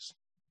Moses.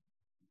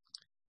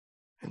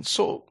 And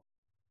so,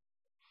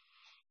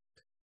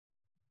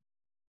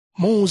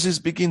 Moses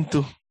began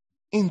to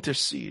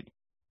intercede.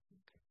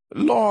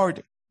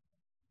 Lord,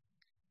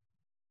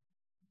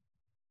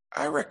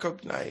 I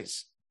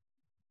recognize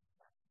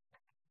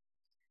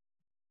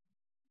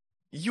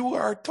you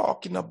are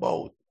talking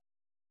about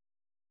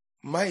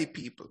my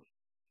people.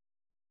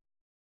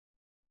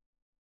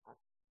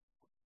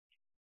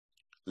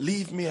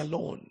 Leave me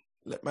alone.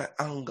 Let my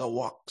anger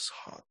wax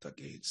hot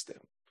against them.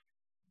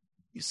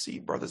 You see,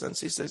 brothers and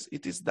sisters,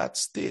 it is that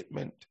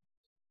statement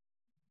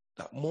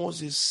that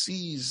Moses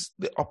sees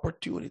the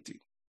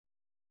opportunity.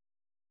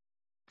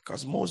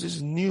 Because Moses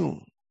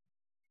knew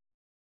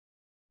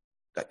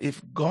that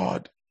if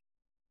God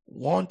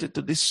wanted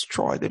to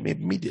destroy them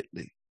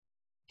immediately,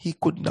 he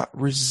could not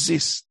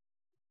resist.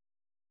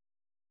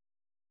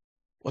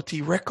 But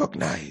he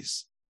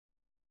recognized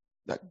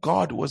that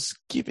God was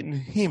giving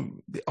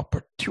him the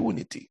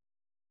opportunity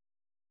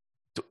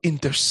to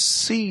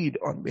intercede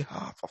on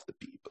behalf of the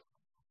people.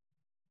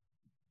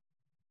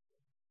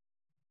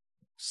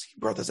 See,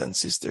 brothers and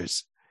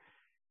sisters,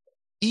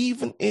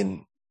 even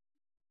in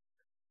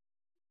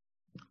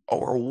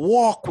our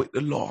walk with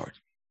the Lord,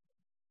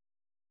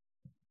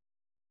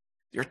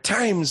 there are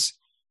times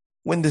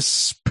when the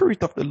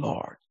Spirit of the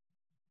Lord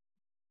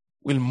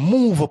will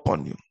move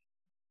upon you,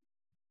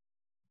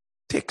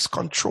 takes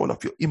control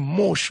of your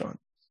emotion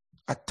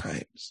at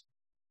times,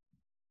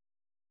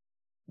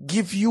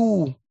 give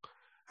you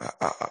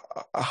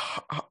a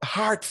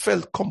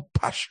heartfelt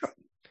compassion,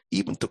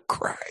 even to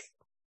cry.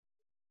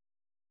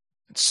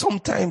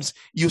 Sometimes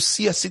you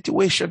see a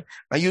situation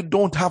and you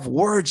don't have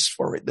words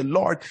for it. The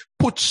Lord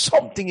puts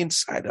something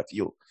inside of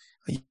you.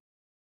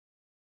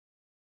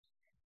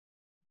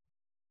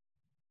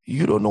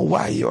 You don't know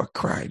why you're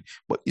crying,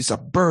 but it's a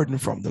burden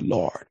from the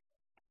Lord.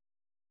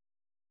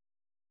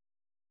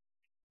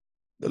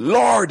 The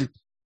Lord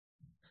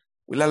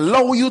will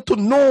allow you to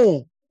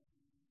know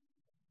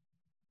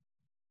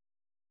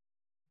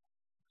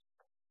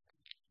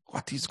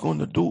what he's going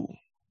to do.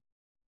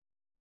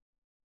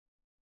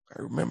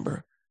 I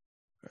remember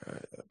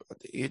at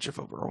the age of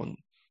around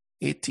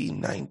 18,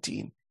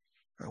 19,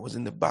 I was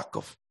in the back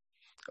of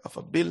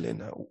a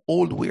building, an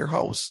old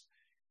warehouse,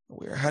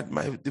 where I had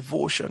my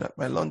devotion at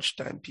my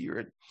lunchtime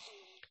period.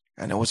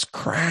 And I was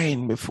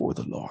crying before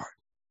the Lord,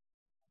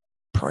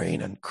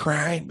 praying and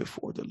crying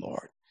before the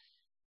Lord.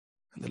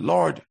 And the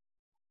Lord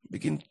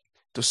began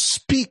to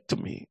speak to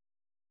me.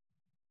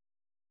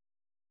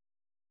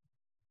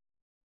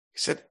 He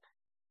said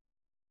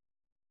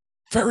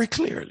very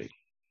clearly,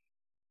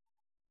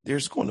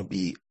 there's going to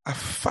be a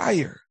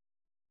fire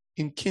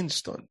in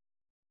Kingston.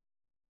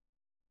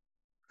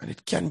 And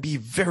it can be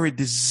very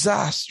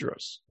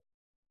disastrous.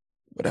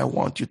 But I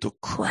want you to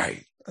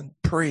cry and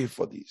pray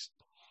for this,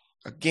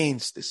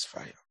 against this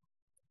fire.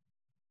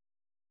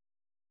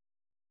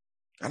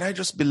 And I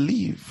just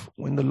believe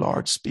when the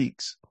Lord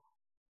speaks,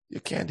 you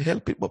can't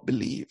help it but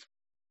believe.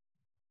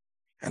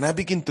 And I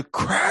begin to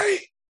cry.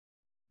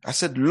 I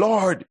said,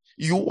 Lord,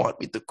 you want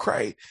me to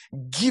cry.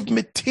 Give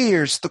me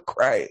tears to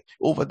cry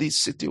over this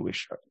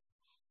situation.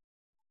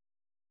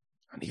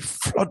 And he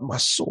flooded my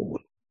soul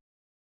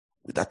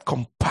with that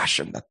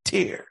compassion, that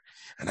tear.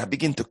 And I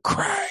begin to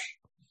cry.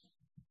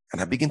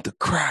 And I begin to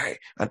cry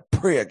and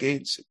pray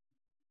against it.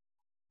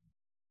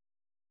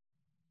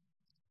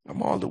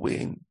 I'm all the way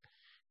in,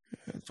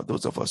 for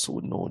those of us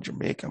who know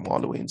Jamaica, I'm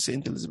all the way in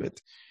St. Elizabeth.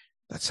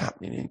 That's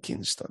happening in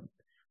Kingston.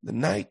 The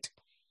night,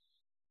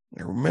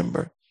 I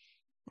remember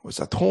I was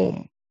at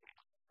home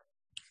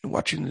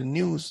watching the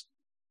news.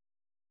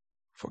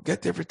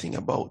 Forget everything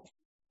about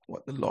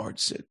what the Lord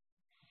said.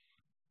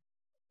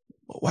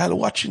 But while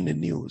watching the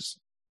news,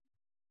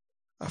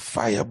 a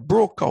fire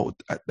broke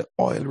out at the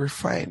oil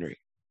refinery.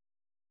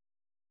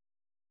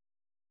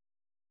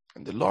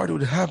 And the Lord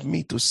would have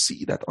me to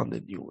see that on the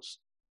news.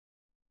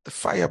 The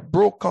fire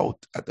broke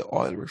out at the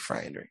oil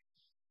refinery.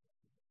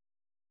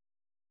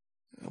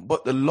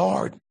 But the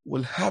Lord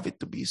will have it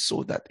to be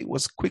so that it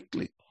was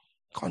quickly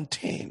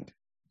contained.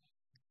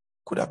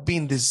 Could have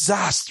been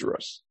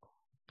disastrous,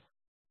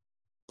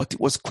 but it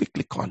was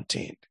quickly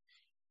contained.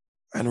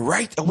 And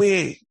right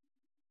away,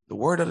 the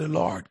word of the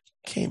Lord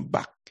came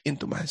back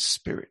into my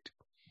spirit.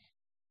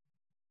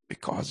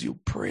 Because you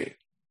pray,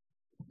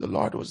 the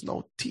Lord was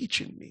now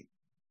teaching me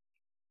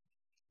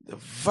the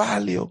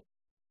value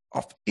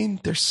of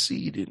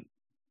interceding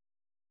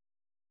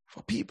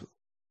for people.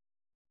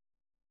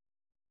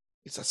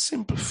 It's a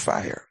simple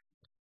fire,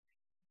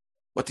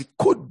 but it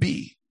could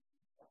be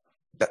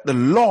that the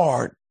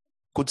Lord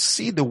could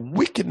see the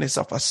wickedness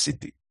of a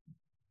city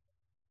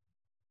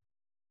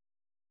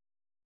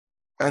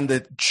and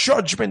the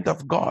judgment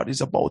of God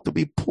is about to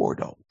be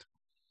poured out.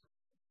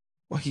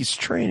 Well, he's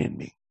training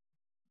me,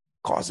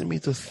 causing me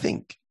to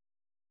think.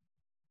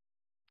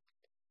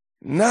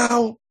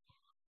 Now,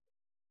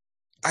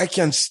 I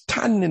can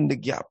stand in the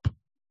gap,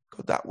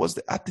 because that was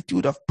the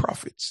attitude of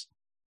prophets.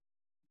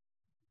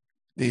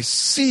 They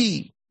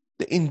see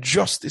the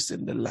injustice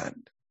in the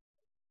land,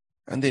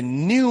 and they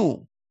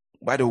knew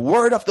by the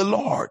word of the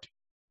Lord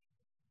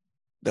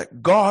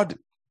that God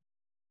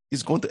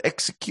is going to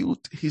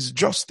execute his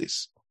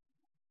justice.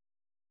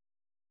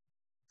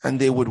 And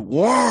they would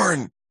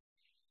warn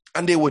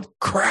and they would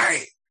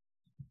cry.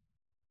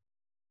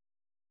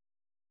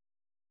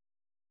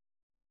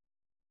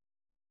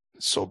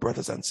 So,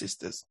 brothers and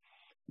sisters,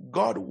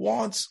 God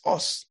wants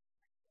us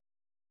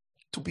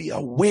to be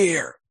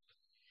aware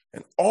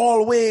and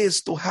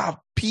always to have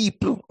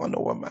people on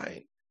our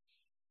mind.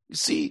 You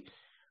see,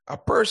 a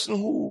person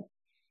who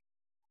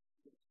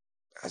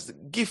has the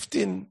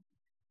gifting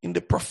in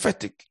the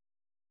prophetic,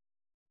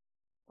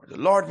 or the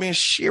Lord may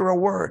share a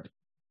word,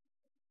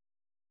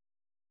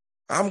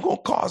 I'm going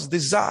to cause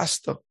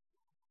disaster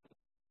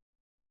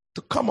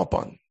to come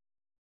upon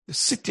the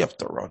city of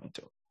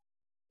Toronto.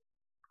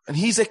 And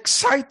he's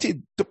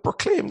excited to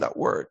proclaim that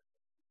word.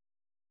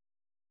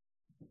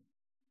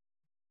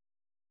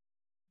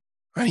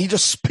 And he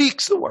just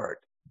speaks the word.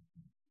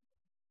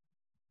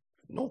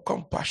 No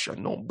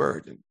compassion, no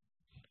burden.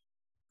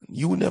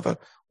 You never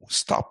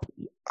stop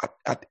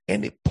at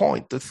any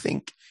point to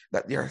think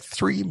that there are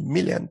 3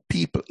 million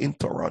people in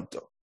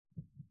Toronto.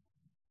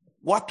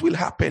 What will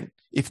happen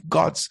if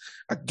God's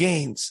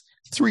against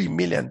 3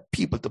 million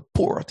people to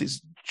pour out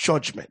his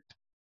judgment?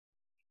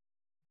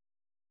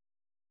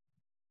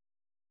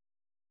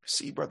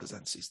 See, brothers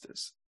and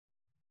sisters,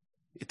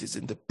 it is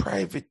in the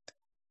private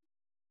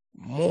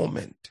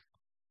moment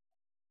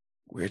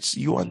where it's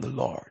you and the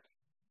Lord.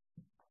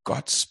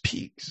 God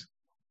speaks.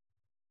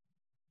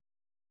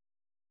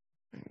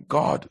 And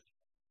God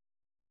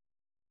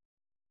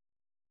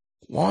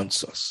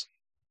wants us.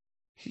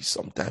 He's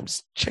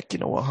sometimes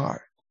checking our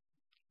heart,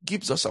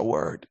 gives us a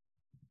word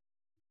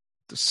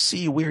to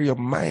see where your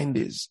mind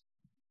is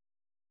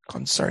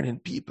concerning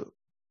people.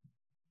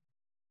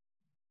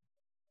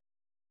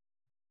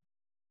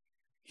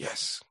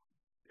 Yes,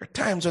 there are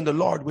times when the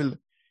Lord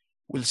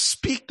will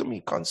speak to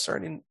me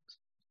concerning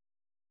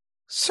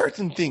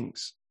certain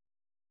things,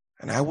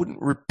 and I wouldn't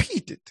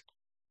repeat it.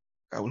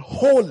 I will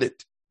hold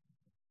it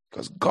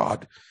because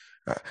God,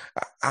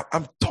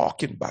 I'm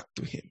talking back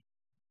to him.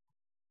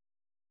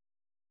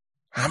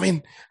 I'm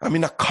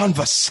in a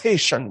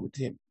conversation with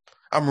him.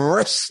 I'm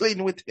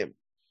wrestling with him.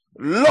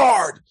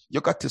 Lord,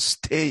 you got to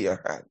stay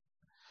your hand.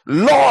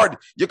 Lord,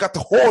 you got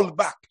to hold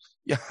back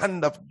your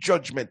hand of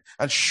judgment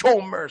and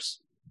show mercy.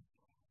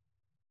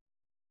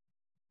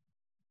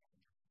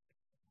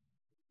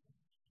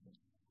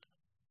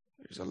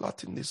 There's a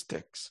lot in this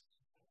text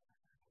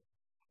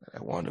that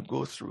I want to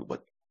go through,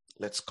 but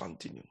let's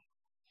continue.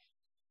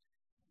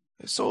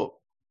 So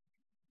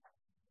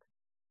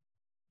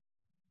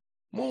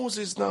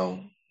Moses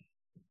now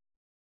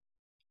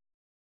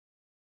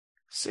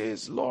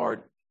says,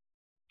 Lord,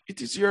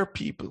 it is your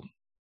people.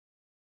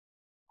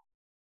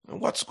 And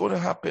what's going to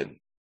happen?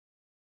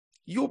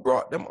 You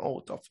brought them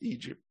out of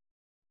Egypt.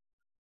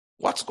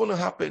 What's going to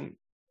happen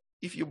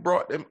if you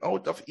brought them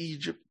out of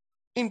Egypt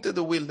into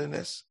the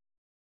wilderness?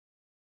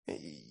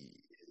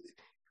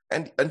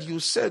 And you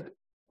said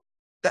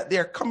that they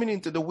are coming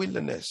into the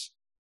wilderness.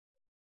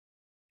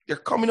 They're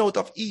coming out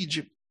of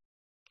Egypt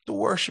to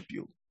worship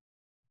you.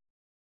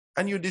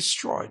 And you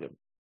destroy them.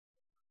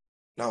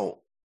 Now,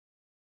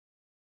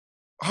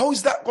 how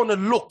is that going to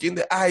look in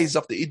the eyes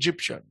of the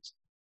Egyptians?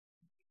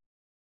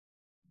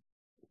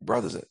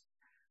 Brothers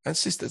and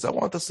sisters, I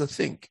want us to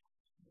think.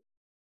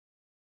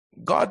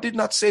 God did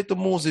not say to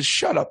Moses,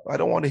 shut up, I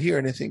don't want to hear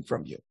anything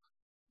from you.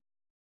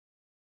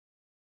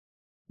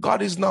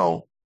 God is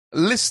now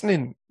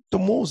listening to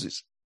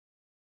Moses.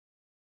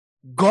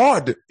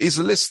 God is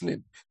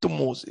listening to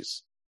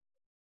Moses.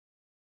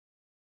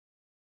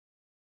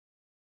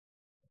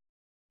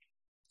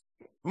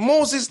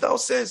 Moses now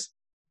says,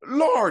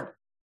 Lord,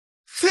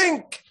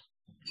 think,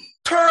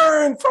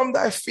 turn from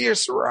thy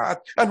fierce wrath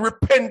and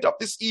repent of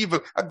this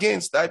evil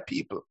against thy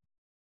people.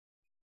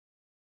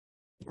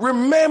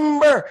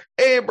 Remember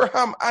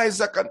Abraham,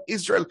 Isaac, and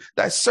Israel,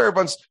 thy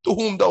servants, to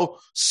whom thou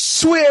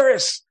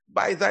swearest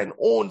by thine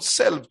own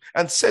self,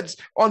 and said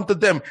unto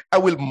them, I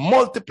will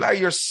multiply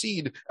your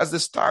seed as the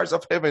stars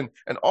of heaven,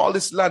 and all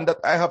this land that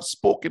I have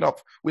spoken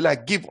of will I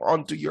give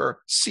unto your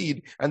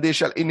seed, and they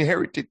shall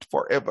inherit it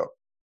forever.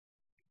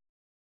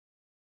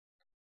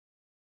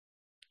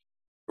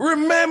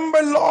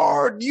 Remember,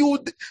 Lord,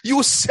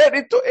 you said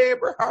it to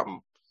Abraham.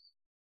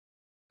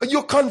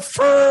 You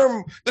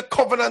confirm the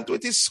covenant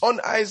with his son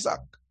Isaac.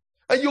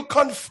 And you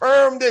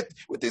confirmed it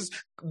with his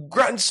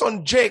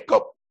grandson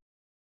Jacob.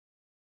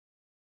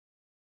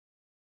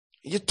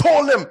 You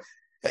told him,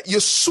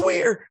 you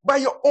swear by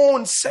your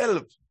own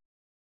self.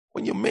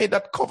 When you made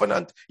that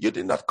covenant, you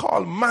did not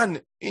call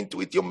man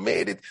into it. You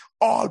made it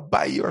all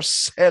by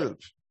yourself.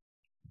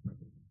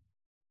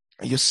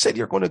 And you said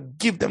you're going to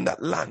give them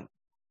that land.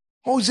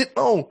 How is it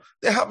now?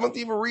 They haven't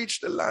even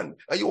reached the land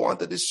and you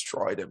want to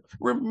destroy them.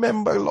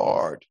 Remember,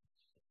 Lord.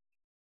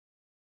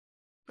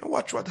 And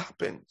watch what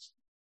happens.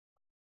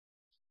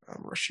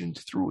 I'm rushing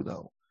through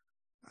now.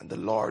 And the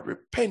Lord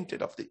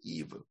repented of the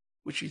evil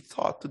which he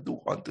thought to do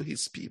unto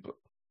his people.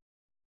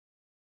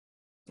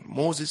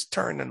 Moses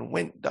turned and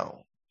went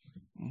down.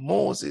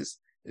 Moses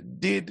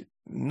did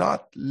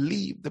not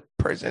leave the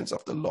presence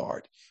of the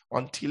Lord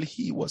until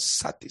he was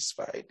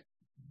satisfied.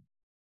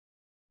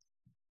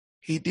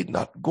 He did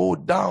not go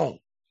down.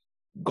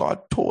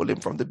 God told him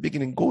from the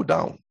beginning, go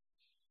down.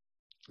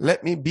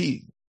 Let me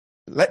be.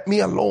 Let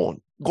me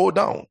alone. Go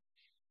down.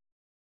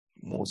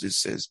 Moses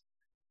says,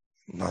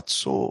 not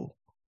so.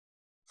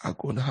 I'm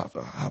going to have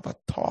a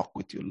talk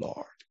with you,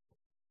 Lord.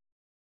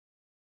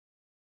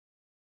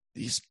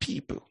 These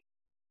people,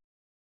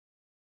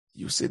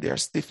 you say they are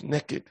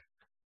stiff-necked,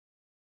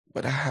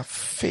 but I have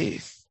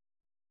faith.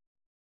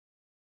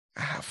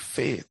 I have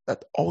faith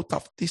that out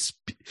of this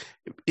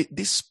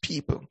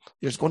people,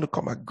 there's going to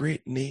come a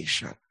great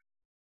nation.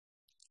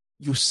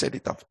 You said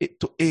it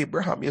to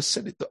Abraham. You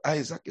said it to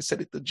Isaac. You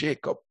said it to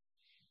Jacob.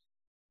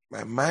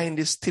 My mind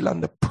is still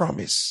on the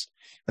promise,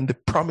 and the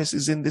promise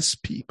is in this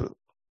people.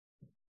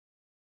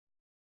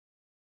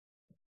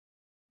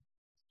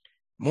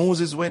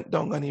 Moses went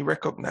down and he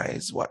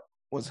recognized what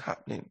was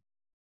happening.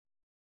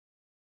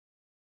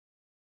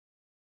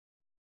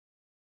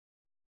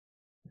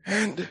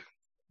 And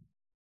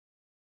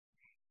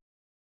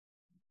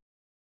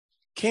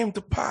came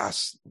to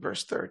pass,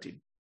 verse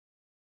 30.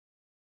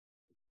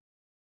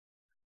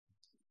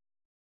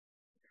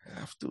 I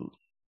have to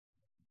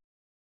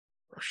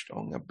rush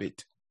down a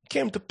bit.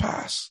 Came to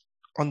pass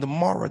on the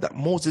morrow that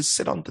Moses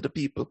said unto the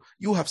people,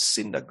 you have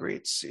sinned a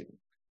great sin,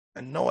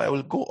 and now I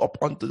will go up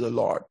unto the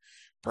Lord.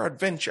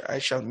 Peradventure I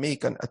shall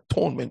make an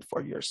atonement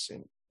for your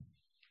sin.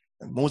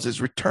 And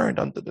Moses returned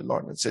unto the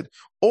Lord and said,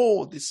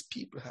 oh, these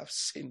people have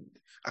sinned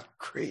a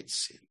great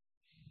sin.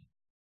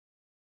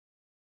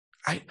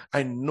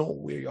 I know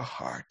where your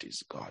heart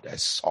is, God. I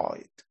saw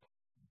it.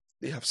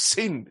 They have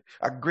sinned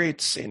a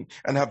great sin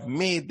and have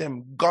made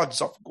them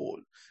gods of gold.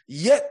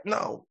 Yet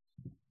now,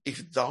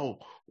 if thou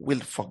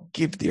wilt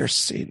forgive their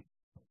sin.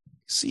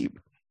 See,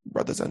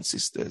 brothers and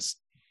sisters,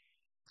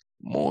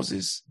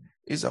 Moses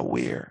is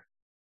aware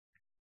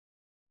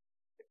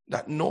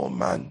that no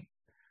man,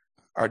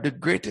 or the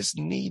greatest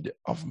need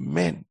of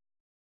men,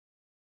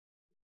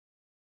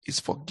 is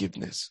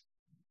forgiveness.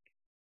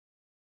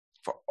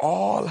 For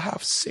all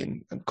have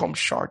sinned and come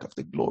short of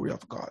the glory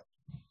of God.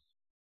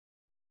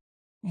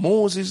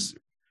 Moses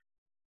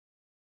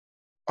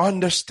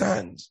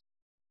understands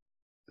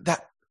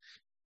that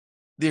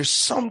there's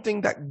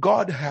something that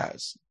God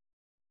has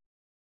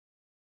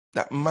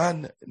that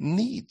man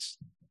needs.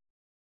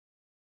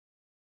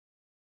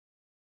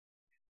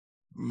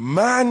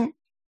 Man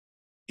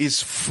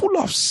is full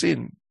of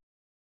sin.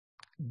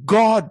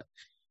 God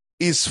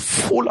is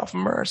full of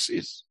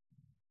mercies.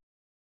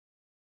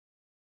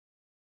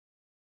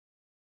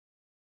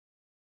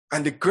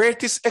 And the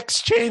greatest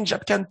exchange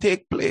that can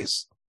take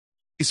place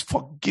is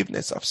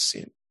forgiveness of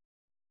sin.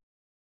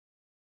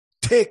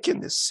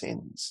 Taking the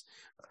sins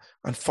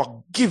and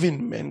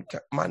forgiving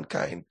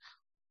mankind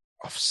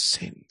of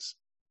sins.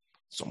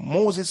 So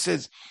Moses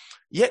says,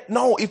 yet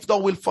now if thou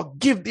wilt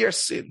forgive their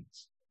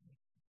sins,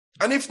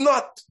 and if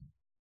not,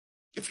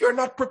 if you're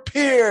not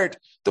prepared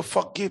to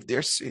forgive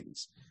their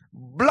sins,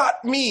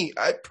 blot me,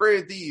 I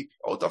pray thee,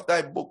 out of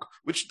thy book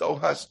which thou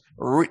hast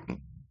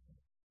written.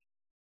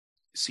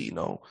 See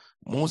now,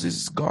 Moses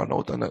has gone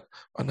out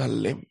on a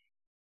limb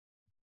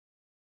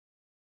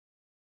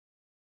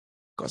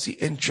because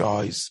he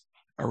enjoys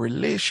a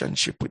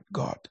relationship with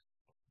God.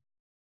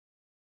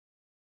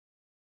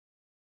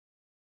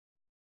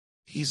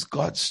 He's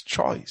God's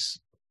choice,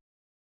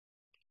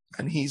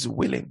 and he's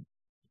willing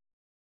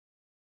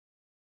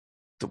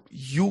to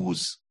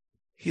use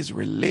his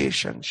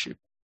relationship,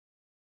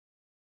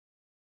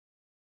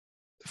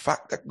 the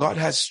fact that God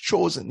has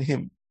chosen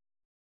him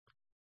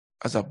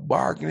as a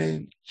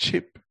bargaining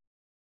chip,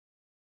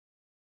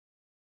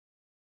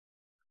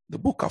 the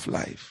book of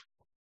life,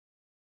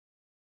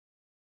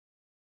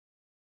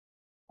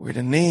 where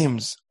the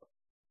names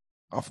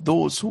of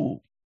those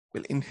who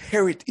will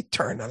inherit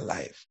eternal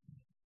life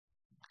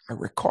are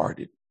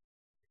recorded.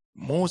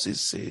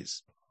 Moses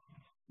says,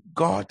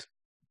 God,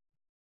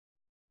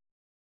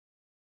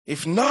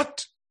 if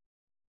not,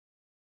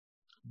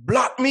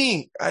 blot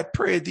me, I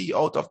pray thee,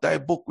 out of thy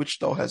book which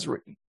thou hast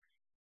written.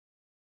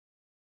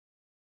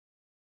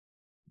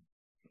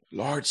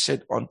 Lord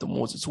said unto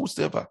Moses,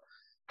 whosoever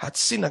had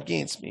sinned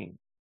against me,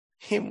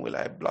 him will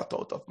I blot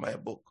out of my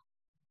book.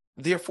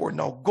 Therefore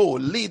now go,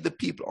 lead the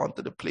people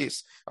unto the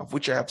place of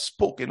which I have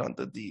spoken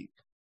unto thee.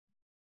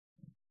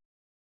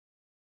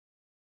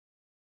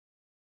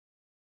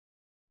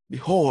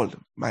 Behold,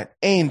 mine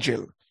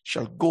angel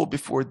shall go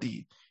before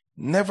thee.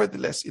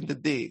 Nevertheless, in the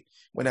day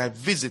when I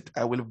visit,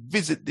 I will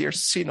visit their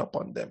sin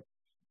upon them.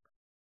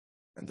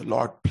 And the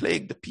Lord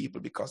plagued the people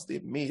because they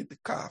made the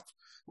calf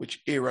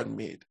which Aaron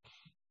made.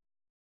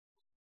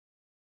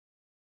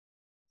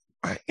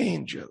 My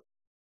angel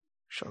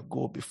shall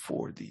go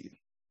before thee.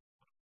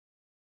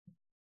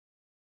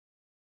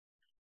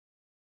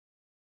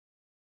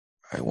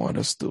 I want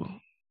us to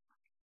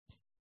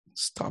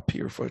stop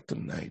here for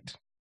tonight.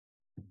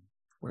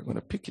 We're going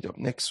to pick it up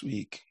next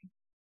week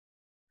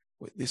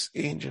with this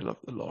angel of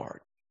the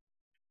Lord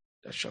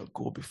that shall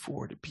go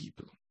before the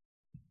people.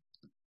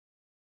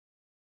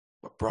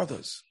 But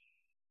brothers,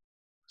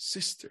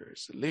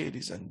 sisters,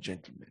 ladies and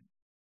gentlemen,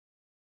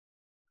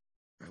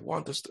 I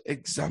want us to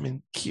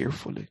examine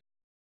carefully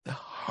the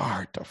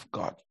heart of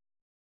God.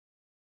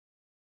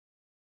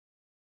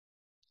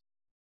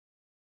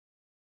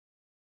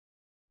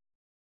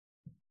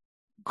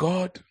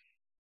 God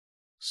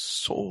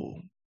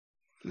so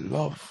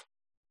loved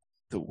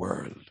the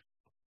world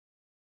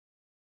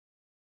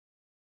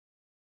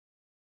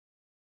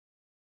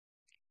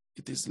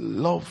it is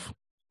love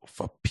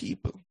for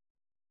people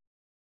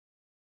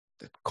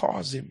that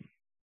cause him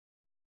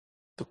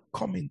to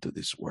come into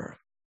this world.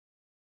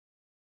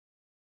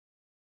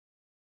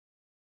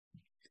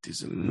 It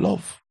is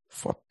love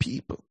for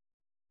people,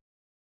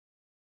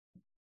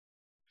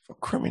 for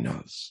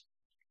criminals,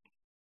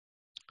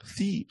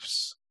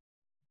 thieves,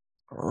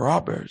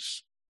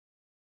 robbers,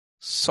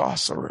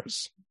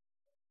 sorcerers,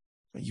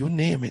 you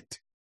name it.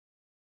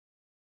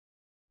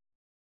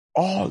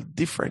 All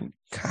different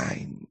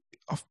kind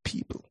of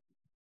people.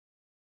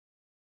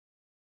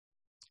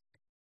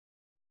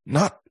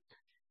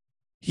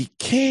 He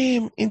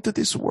came into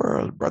this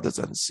world, brothers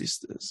and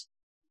sisters,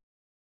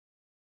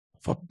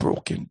 for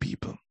broken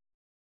people.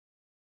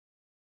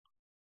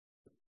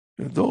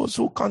 Those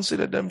who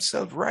consider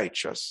themselves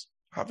righteous,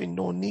 having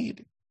no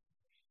need.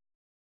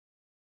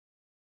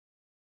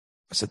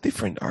 That's a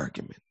different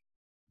argument.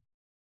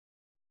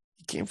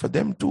 He came for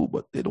them too,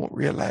 but they don't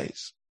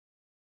realize.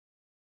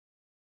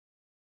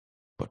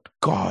 But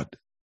God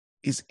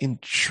is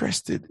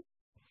interested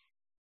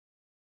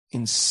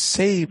in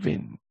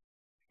saving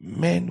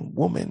men,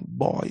 women,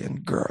 boy,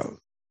 and girls.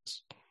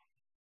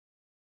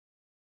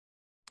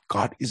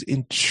 God is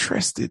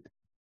interested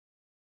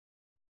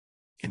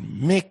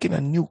in making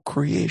a new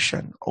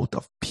creation out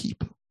of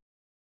people.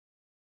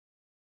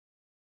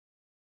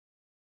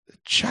 The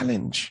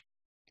challenge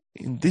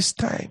in this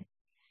time,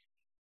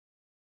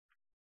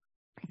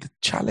 the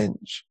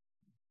challenge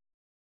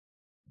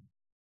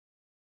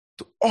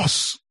to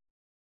us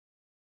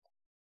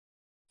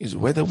is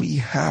whether we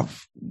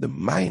have the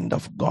mind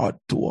of God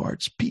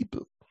towards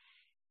people.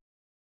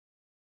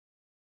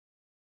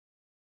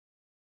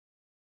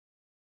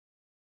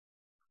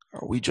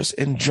 Are we just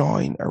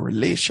enjoying a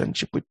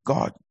relationship with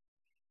God?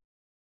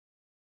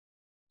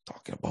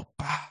 Talking about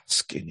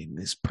basking in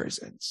His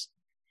presence.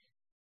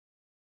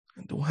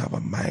 And don't have a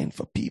mind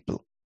for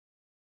people.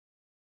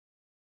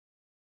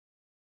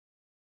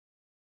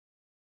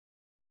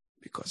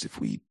 Because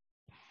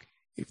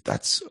if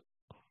that's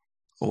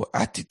our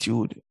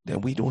attitude, then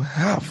we don't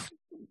have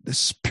the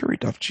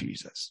Spirit of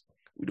Jesus.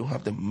 We don't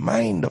have the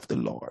mind of the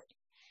Lord.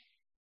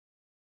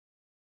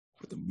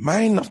 For the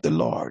mind of the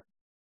Lord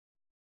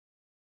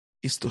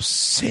is to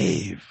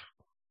save.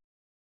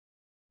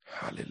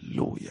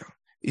 Hallelujah.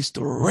 Is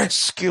to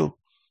rescue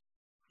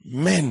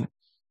men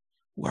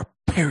who are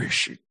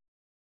perishing.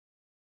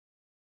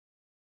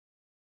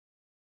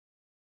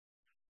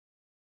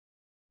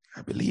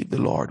 I believe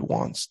the Lord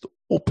wants to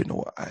open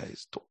our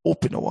eyes, to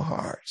open our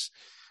hearts,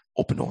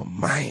 open our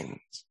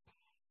minds.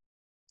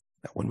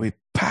 That when we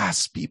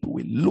pass people,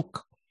 we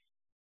look.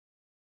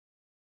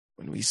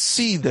 When we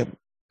see them,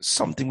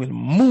 something will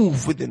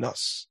move within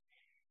us.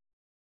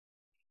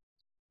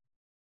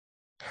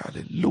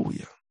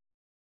 Hallelujah.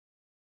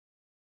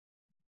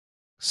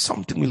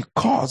 Something will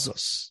cause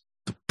us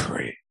to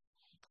pray.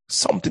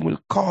 Something will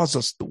cause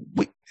us to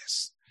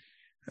witness.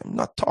 I'm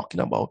not talking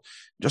about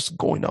just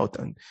going out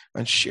and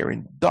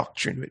sharing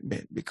doctrine with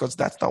men, because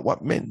that's not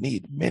what men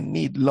need. Men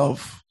need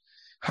love.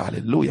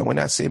 Hallelujah. When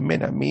I say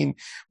men, I mean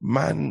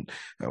man,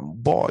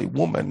 boy,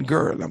 woman,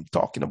 girl. I'm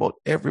talking about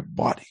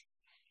everybody.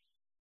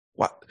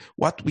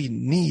 What we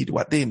need,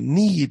 what they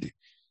need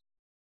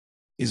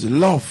is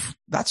love.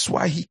 That's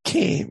why he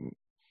came.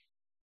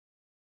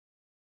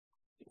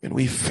 When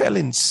we fell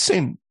in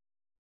sin,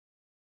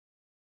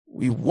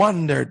 we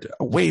wandered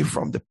away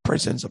from the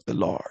presence of the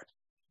Lord.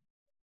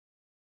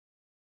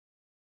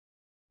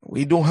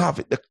 We don't have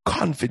the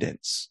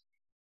confidence.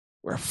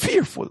 We're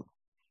fearful.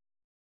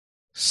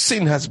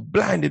 Sin has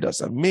blinded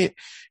us and made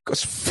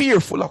us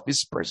fearful of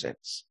his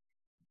presence.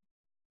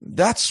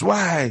 That's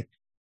why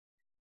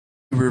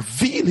he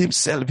revealed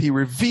himself. He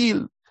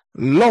revealed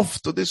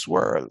love to this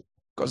world,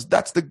 because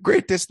that's the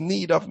greatest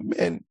need of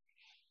men.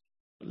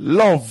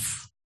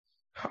 Love.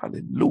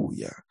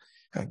 Hallelujah.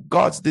 And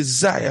God's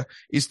desire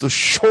is to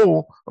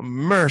show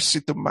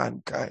mercy to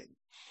mankind.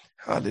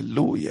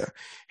 Hallelujah.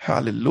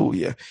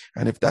 Hallelujah.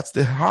 And if that's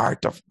the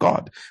heart of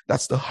God,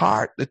 that's the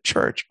heart the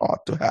church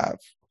ought to have.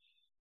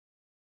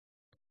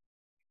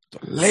 To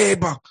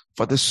labor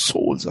for the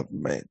souls of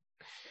men.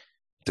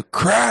 To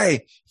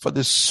cry for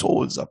the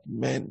souls of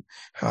men.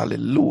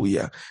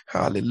 Hallelujah.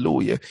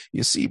 Hallelujah.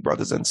 You see,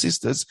 brothers and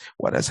sisters,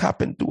 what has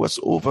happened to us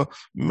over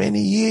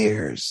many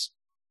years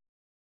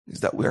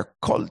is that we are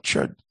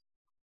cultured.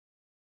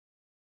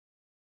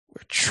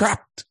 We're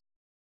trapped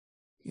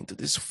into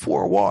this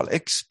four-wall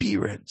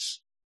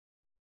experience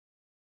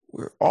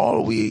where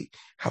all we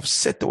have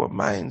set our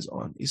minds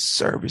on is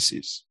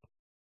services.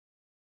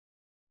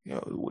 You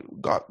know,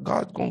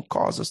 God's going to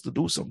cause us to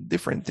do some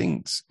different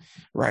things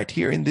right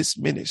here in this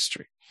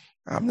ministry.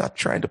 I'm not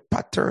trying to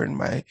pattern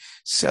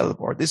myself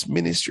or this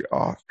ministry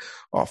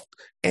off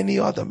any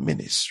other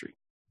ministry.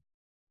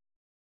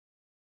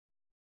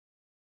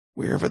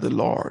 Wherever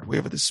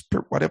the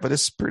Spirit, whatever the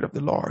Spirit of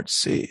the Lord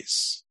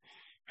says.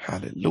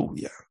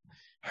 Hallelujah.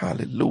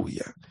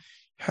 Hallelujah.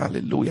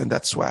 Hallelujah. And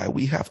that's why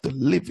we have to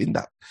live in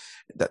that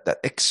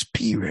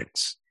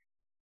experience,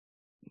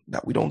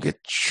 that we don't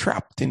get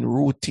trapped in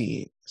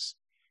routines.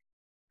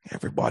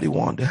 Everybody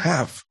wants to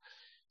have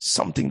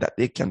something that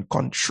they can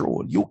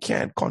control. You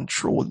can't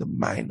control the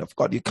mind of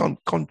God. You can't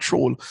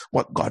control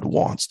what God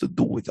wants to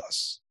do with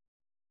us.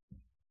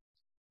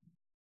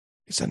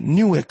 It's a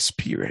new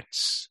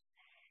experience.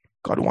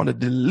 God wants to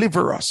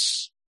deliver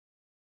us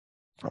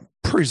from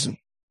prison,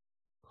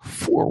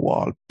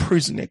 four-wall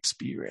prison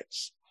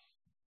experience.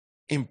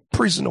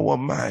 Imprison our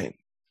mind,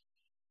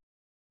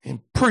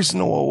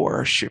 imprison our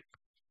worship,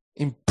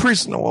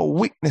 imprison our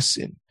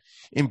witnessing,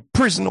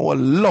 imprison our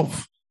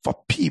love for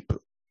people.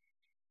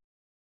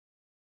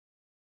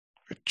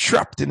 We're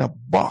trapped in a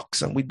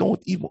box and we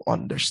don't even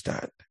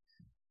understand.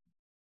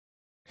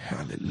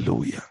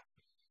 Hallelujah.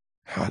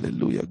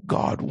 Hallelujah.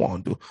 God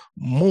wants to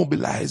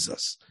mobilize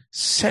us,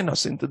 send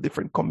us into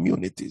different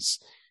communities.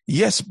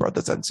 Yes,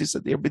 brothers and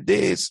sisters, there will be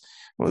days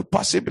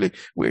possibly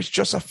where it's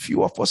just a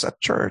few of us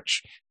at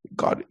church.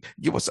 God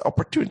give us the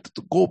opportunity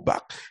to go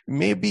back.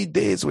 Maybe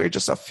days where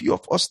just a few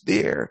of us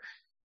there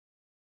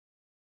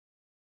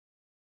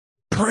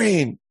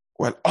praying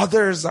while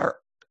others are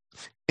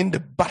in the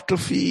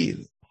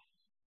battlefield,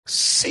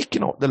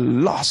 seeking out the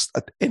lost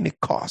at any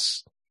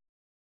cost.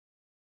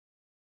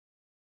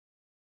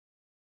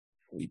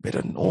 We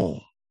better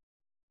know.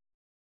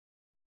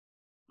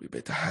 We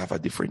better have a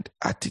different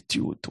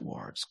attitude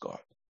towards God.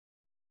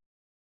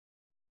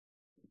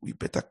 We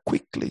better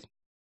quickly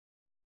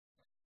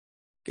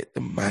get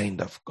the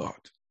mind of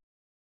God.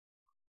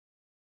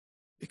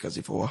 Because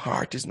if our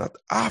heart is not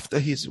after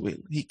his will,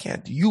 he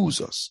can't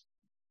use us.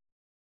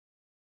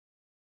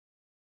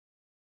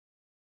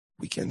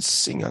 We can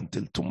sing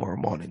until tomorrow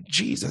morning,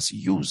 Jesus,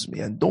 use me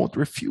and don't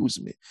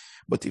refuse me.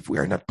 But if we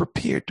are not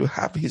prepared to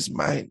have his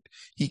mind,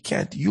 he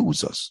can't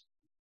use us.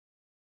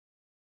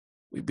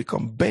 We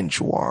become bench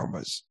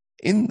warmers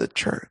in the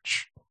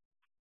church.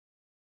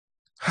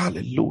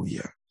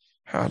 Hallelujah.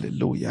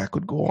 Hallelujah. I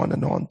could go on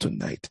and on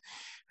tonight,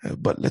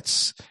 but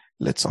let's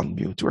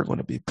unmute. We're going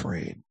to be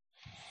praying.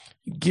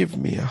 Give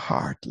me a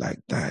heart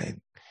like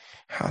thine.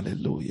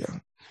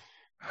 Hallelujah.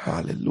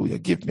 Hallelujah.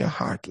 Give me a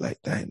heart like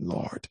thine,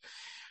 Lord.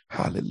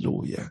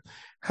 Hallelujah.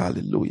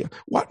 Hallelujah.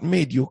 What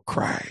made you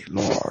cry,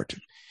 Lord,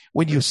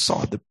 when you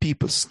saw the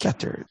people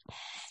scattered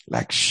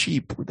like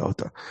sheep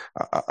without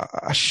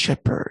a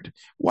shepherd?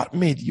 What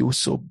made you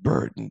so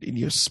burdened in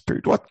your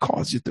spirit? What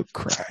caused you to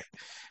cry?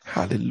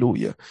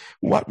 Hallelujah.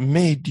 What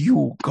made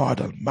you,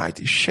 God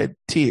Almighty, shed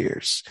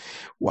tears?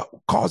 What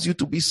caused you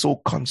to be so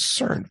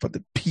concerned for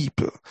the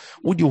people?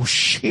 Would you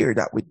share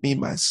that with me,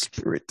 my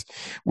spirit?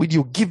 Would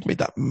you give me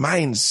that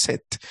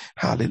mindset?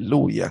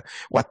 Hallelujah.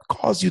 What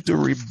caused you to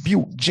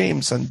rebuke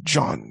James and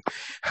John?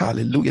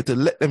 Hallelujah. To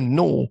let them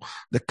know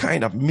the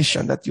kind of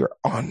mission that you're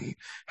on.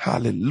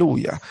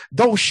 Hallelujah.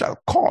 Thou shalt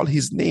call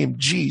his name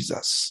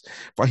Jesus,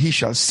 for he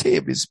shall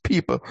save his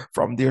people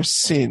from their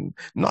sin,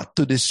 not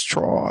to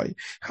destroy.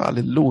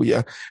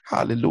 Hallelujah.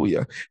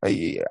 Hallelujah.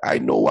 I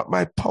know what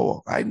my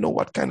power, I know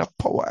what kind of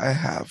power I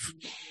have.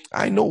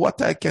 I know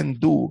what I can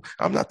do.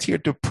 I'm not here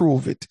to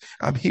prove it.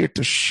 I'm here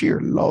to share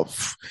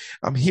love.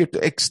 I'm here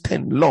to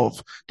extend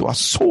love to a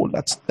soul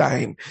that's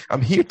dying.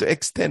 I'm here to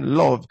extend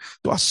love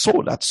to a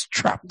soul that's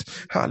trapped.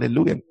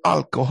 Hallelujah. In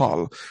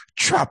alcohol,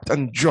 trapped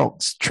in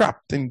drugs,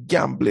 trapped in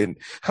gambling.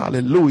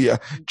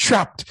 Hallelujah.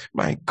 Trapped,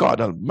 my God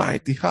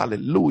Almighty.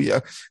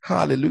 Hallelujah.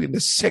 Hallelujah. In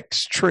the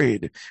sex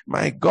trade.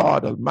 My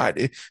God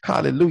Almighty.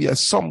 Hallelujah.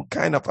 Some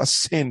kind of a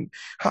sin.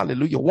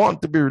 Hallelujah.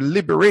 Want to be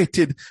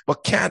liberated,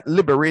 but can't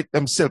liberate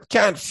themselves,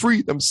 can't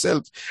free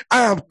themselves.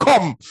 I have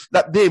come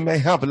that they may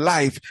have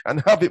life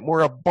and have it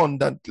more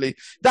abundantly.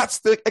 That's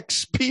the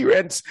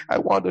experience I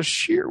want to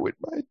share with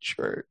my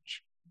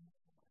church.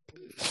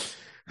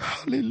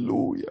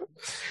 Hallelujah.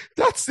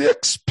 That's the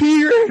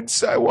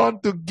experience I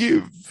want to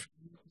give.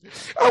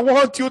 I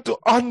want you to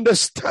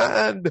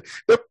understand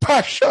the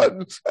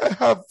passion I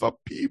have for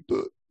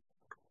people.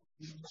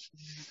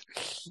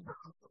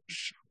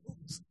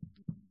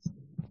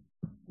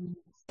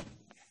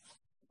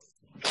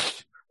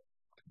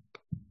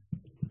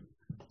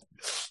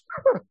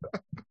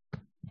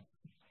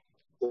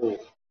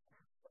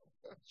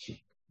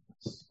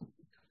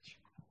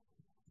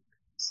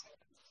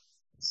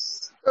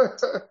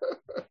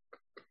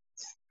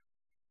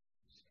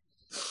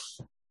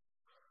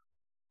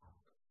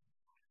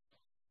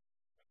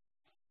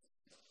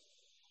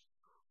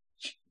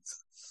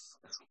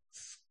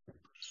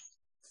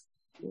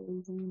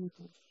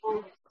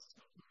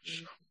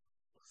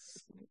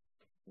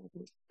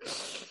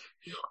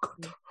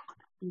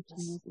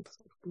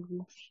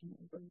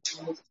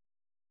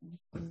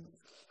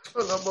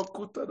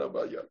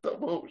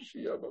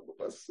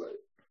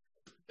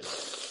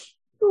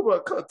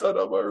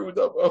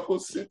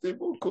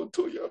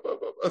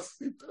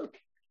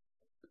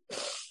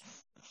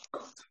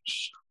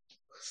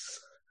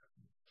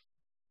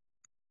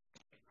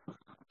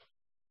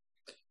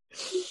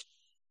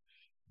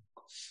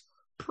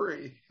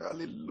 Pray.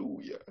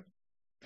 Hallelujah.